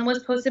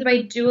was posted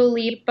by Dua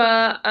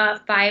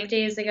Lipa 5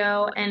 days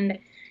ago, and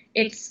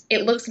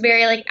it looks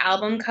very like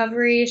album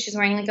covery. She's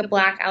wearing like a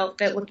black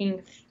outfit,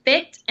 looking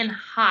fit and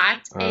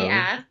hot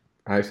AF.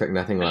 I expect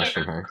nothing less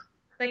from her.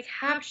 The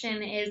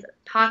caption is,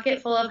 "Pocket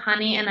full of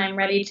honey and I'm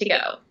ready to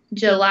go.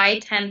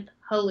 July 10th,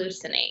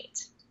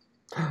 hallucinate."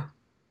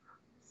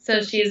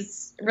 So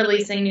she's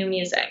releasing new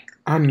music.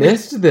 I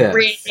missed this.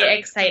 Really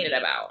excited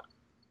about.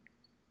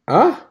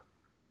 Oh?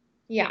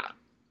 Yeah.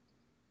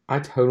 I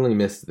totally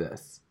missed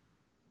this.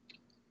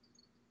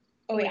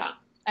 Oh yeah.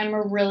 I'm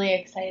really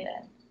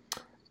excited.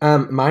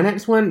 My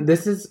next one,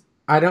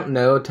 I don't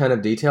know a ton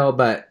of detail,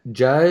 but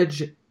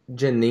Judge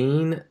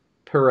Janine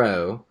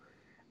Perot,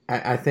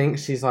 I think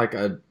she's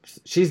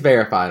she's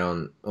verified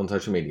on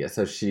social media,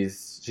 so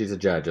she's a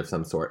judge of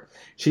some sort.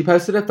 She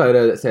posted a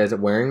photo that says,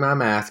 "Wearing my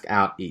mask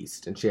out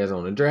east," and she has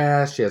on a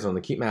dress, she has on the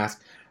cute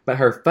mask, but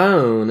her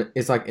phone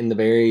is like in the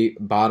very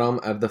bottom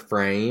of the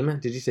frame.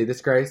 Did you see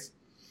this, Grace?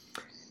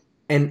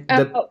 And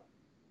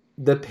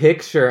the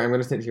picture, I'm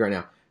going to send it to you right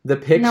now. The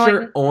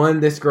picture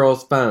on this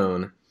girl's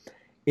phone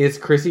is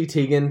Chrissy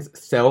Teigen's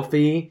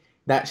selfie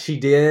that she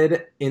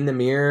did in the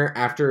mirror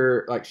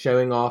after like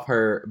showing off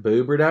her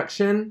boob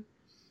reduction.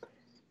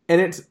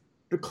 And it's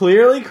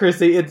clearly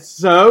Chrissy. It's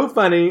so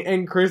funny.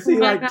 And Chrissy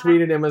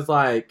tweeted and was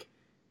like,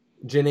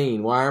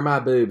 "Janine, why are my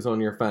boobs on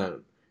your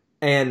phone?"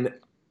 And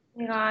oh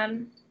my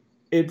God,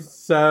 it's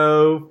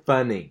so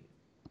funny.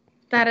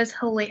 That is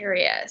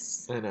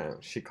hilarious. I know.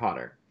 She caught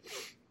her.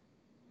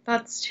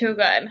 That's too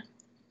good.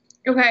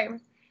 Okay.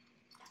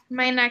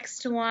 My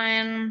next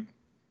one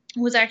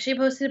was actually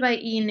posted by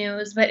E!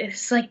 News, but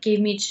it's gave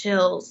me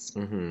chills.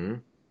 Mm-hmm.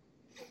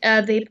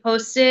 They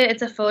posted,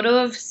 it's a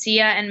photo of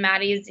Sia and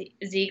Maddie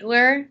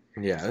Ziegler.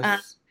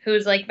 Yes.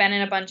 Who's been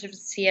in a bunch of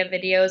Sia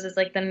videos as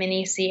the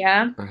mini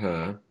Sia.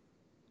 Uh-huh.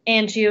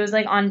 And she was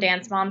on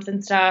Dance Moms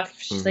and stuff.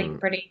 She's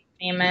pretty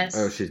famous.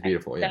 Oh, she's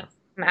beautiful, yeah.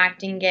 From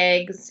acting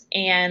gigs.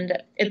 And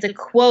it's a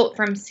quote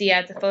from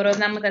Sia. It's a photo of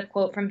them with a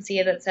quote from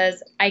Sia that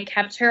says, "I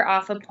kept her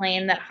off a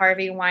plane that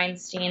Harvey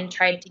Weinstein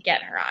tried to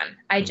get her on.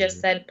 I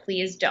just said,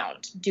 please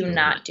don't. Do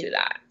not do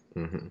that."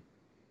 Mm-hmm.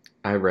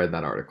 I read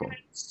that article.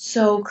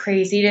 So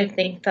crazy to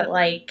think that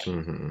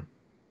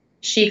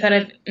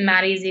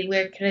Maddie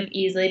Ziegler could have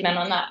easily been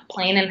on that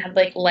plane and had,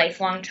 like,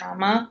 lifelong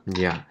trauma.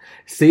 Yeah.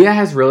 Sia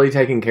has really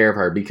taken care of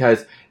her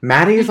because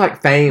Maddie's,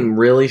 like, fame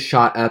really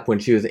shot up when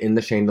she was in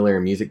the Chandelier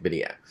music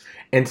video.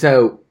 And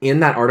so in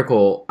that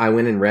article, I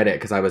went and read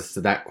it because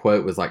that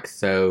quote was, like,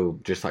 so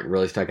just, like,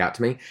 really stuck out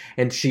to me.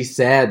 And she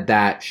said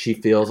that she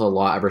feels a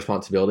lot of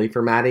responsibility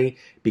for Maddie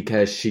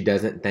because she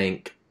doesn't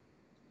think,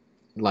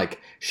 like,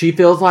 she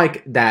feels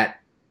like that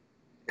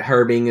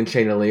her being in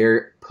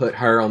Chandelier put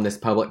her on this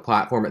public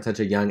platform at such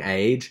a young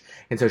age,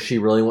 and so she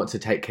really wants to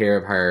take care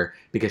of her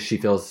because she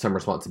feels some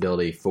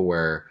responsibility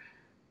for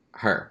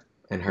her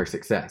and her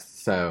success.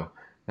 So,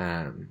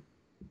 yeah,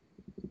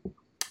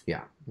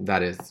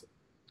 that is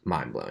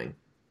mind-blowing.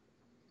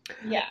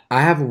 Yeah.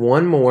 I have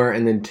one more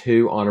and then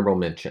 2 honorable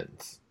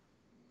mentions.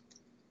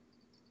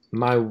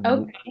 My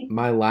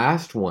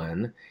last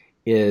one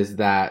is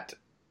that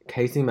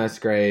Casey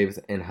Musgraves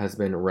and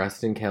husband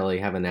Rustin Kelly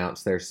have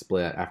announced their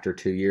split after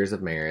 2 years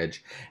of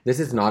marriage. This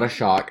is not a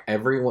shock.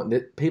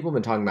 People have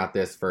been talking about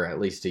this for at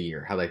least a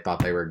year, how they thought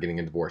they were getting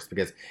a divorce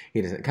because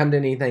he doesn't come to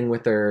anything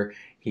with her.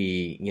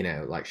 He,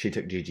 like she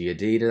took Gigi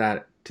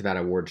Hadid to that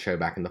award show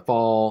back in the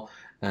fall.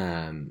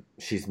 Hasn't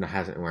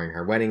been wearing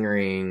her wedding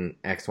ring,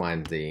 X, Y,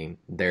 and Z.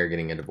 They're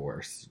getting a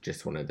divorce.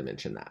 Just wanted to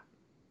mention that.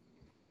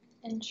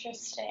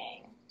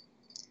 Interesting.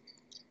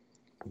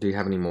 Do you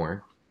have any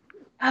more?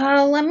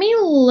 Let me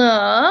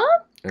look.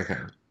 Okay.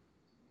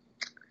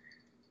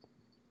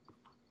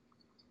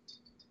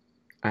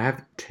 I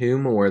have 2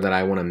 more that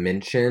I want to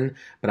mention,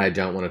 but I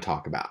don't want to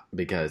talk about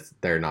because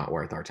they're not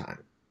worth our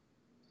time.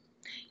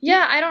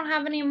 Yeah, I don't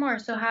have any more,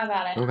 so how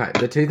about it? Okay.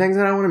 The 2 things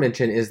that I want to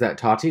mention is that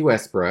Tati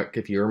Westbrook,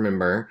 if you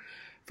remember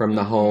from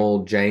the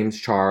whole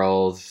James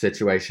Charles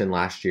situation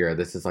last year,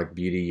 this is like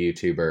beauty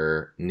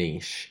YouTuber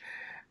niche,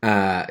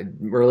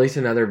 released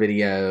another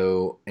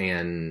video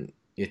and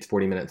it's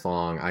 40 minutes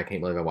long. I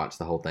can't believe I watched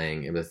the whole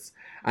thing.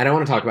 I don't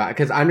want to talk about it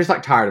because I'm just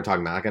like tired of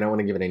talking about it. Like, I don't want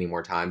to give it any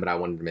more time, but I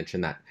wanted to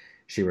mention that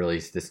she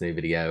released this new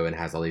video and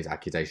has all these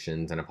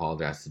accusations and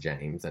apologized to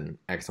James and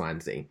X, Y,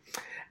 and Z.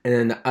 And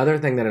then the other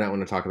thing that I don't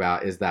want to talk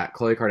about is that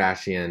Khloe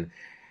Kardashian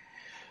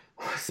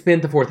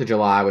spent the 4th of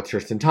July with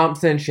Tristan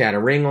Thompson. She had a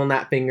ring on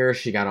that finger.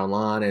 She got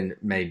online and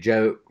made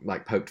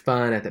poked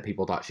fun at that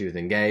people thought she was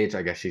engaged.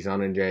 I guess she's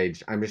not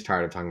engaged. I'm just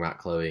tired of talking about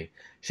Khloe.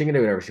 She can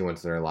do whatever she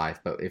wants in her life,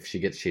 but if she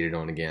gets cheated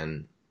on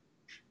again,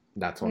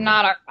 that's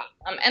not our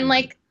problem. And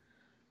like,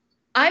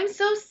 I'm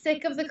so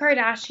sick of the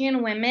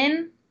Kardashian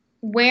women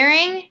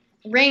wearing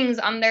rings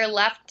on their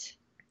left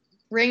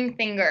ring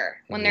finger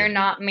when they're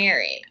not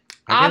married.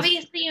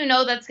 Obviously,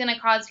 that's going to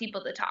cause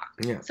people to talk.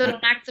 Yeah. So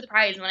don't act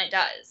surprised when it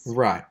does.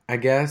 Right. I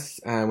guess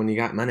when you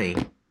got money,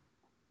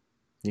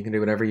 you can do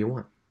whatever you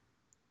want.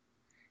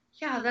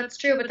 Yeah, that's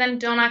true. But then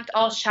don't act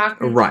all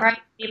shocked and surprised.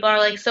 People are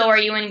like, so are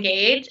you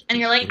engaged? And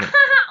you're like,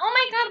 oh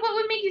my God, what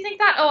would make you think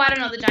that? Oh, I don't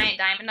know, the giant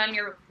diamond on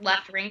your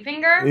left ring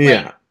finger?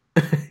 Yeah.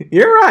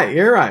 You're right.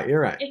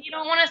 If you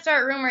don't want to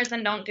start rumors,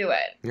 then don't do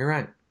it. You're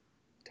right.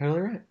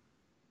 Totally right.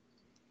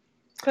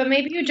 But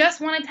maybe you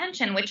just want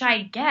attention, which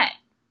I get.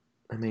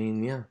 I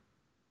mean, yeah.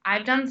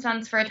 I've done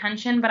stunts for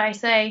attention, but I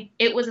say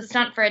it was a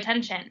stunt for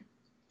attention.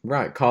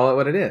 Right. Call it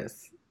what it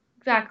is.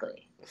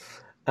 Exactly.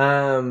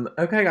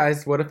 Okay,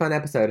 guys. What a fun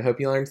episode. Hope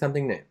you learned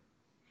something new.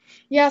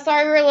 Yeah,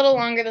 sorry we're a little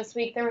longer this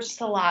week. There was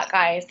just a lot,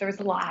 guys. There was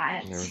a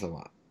lot.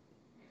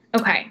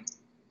 Okay.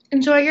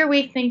 Enjoy your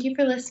week. Thank you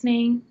for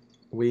listening.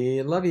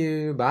 We love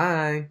you.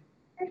 Bye.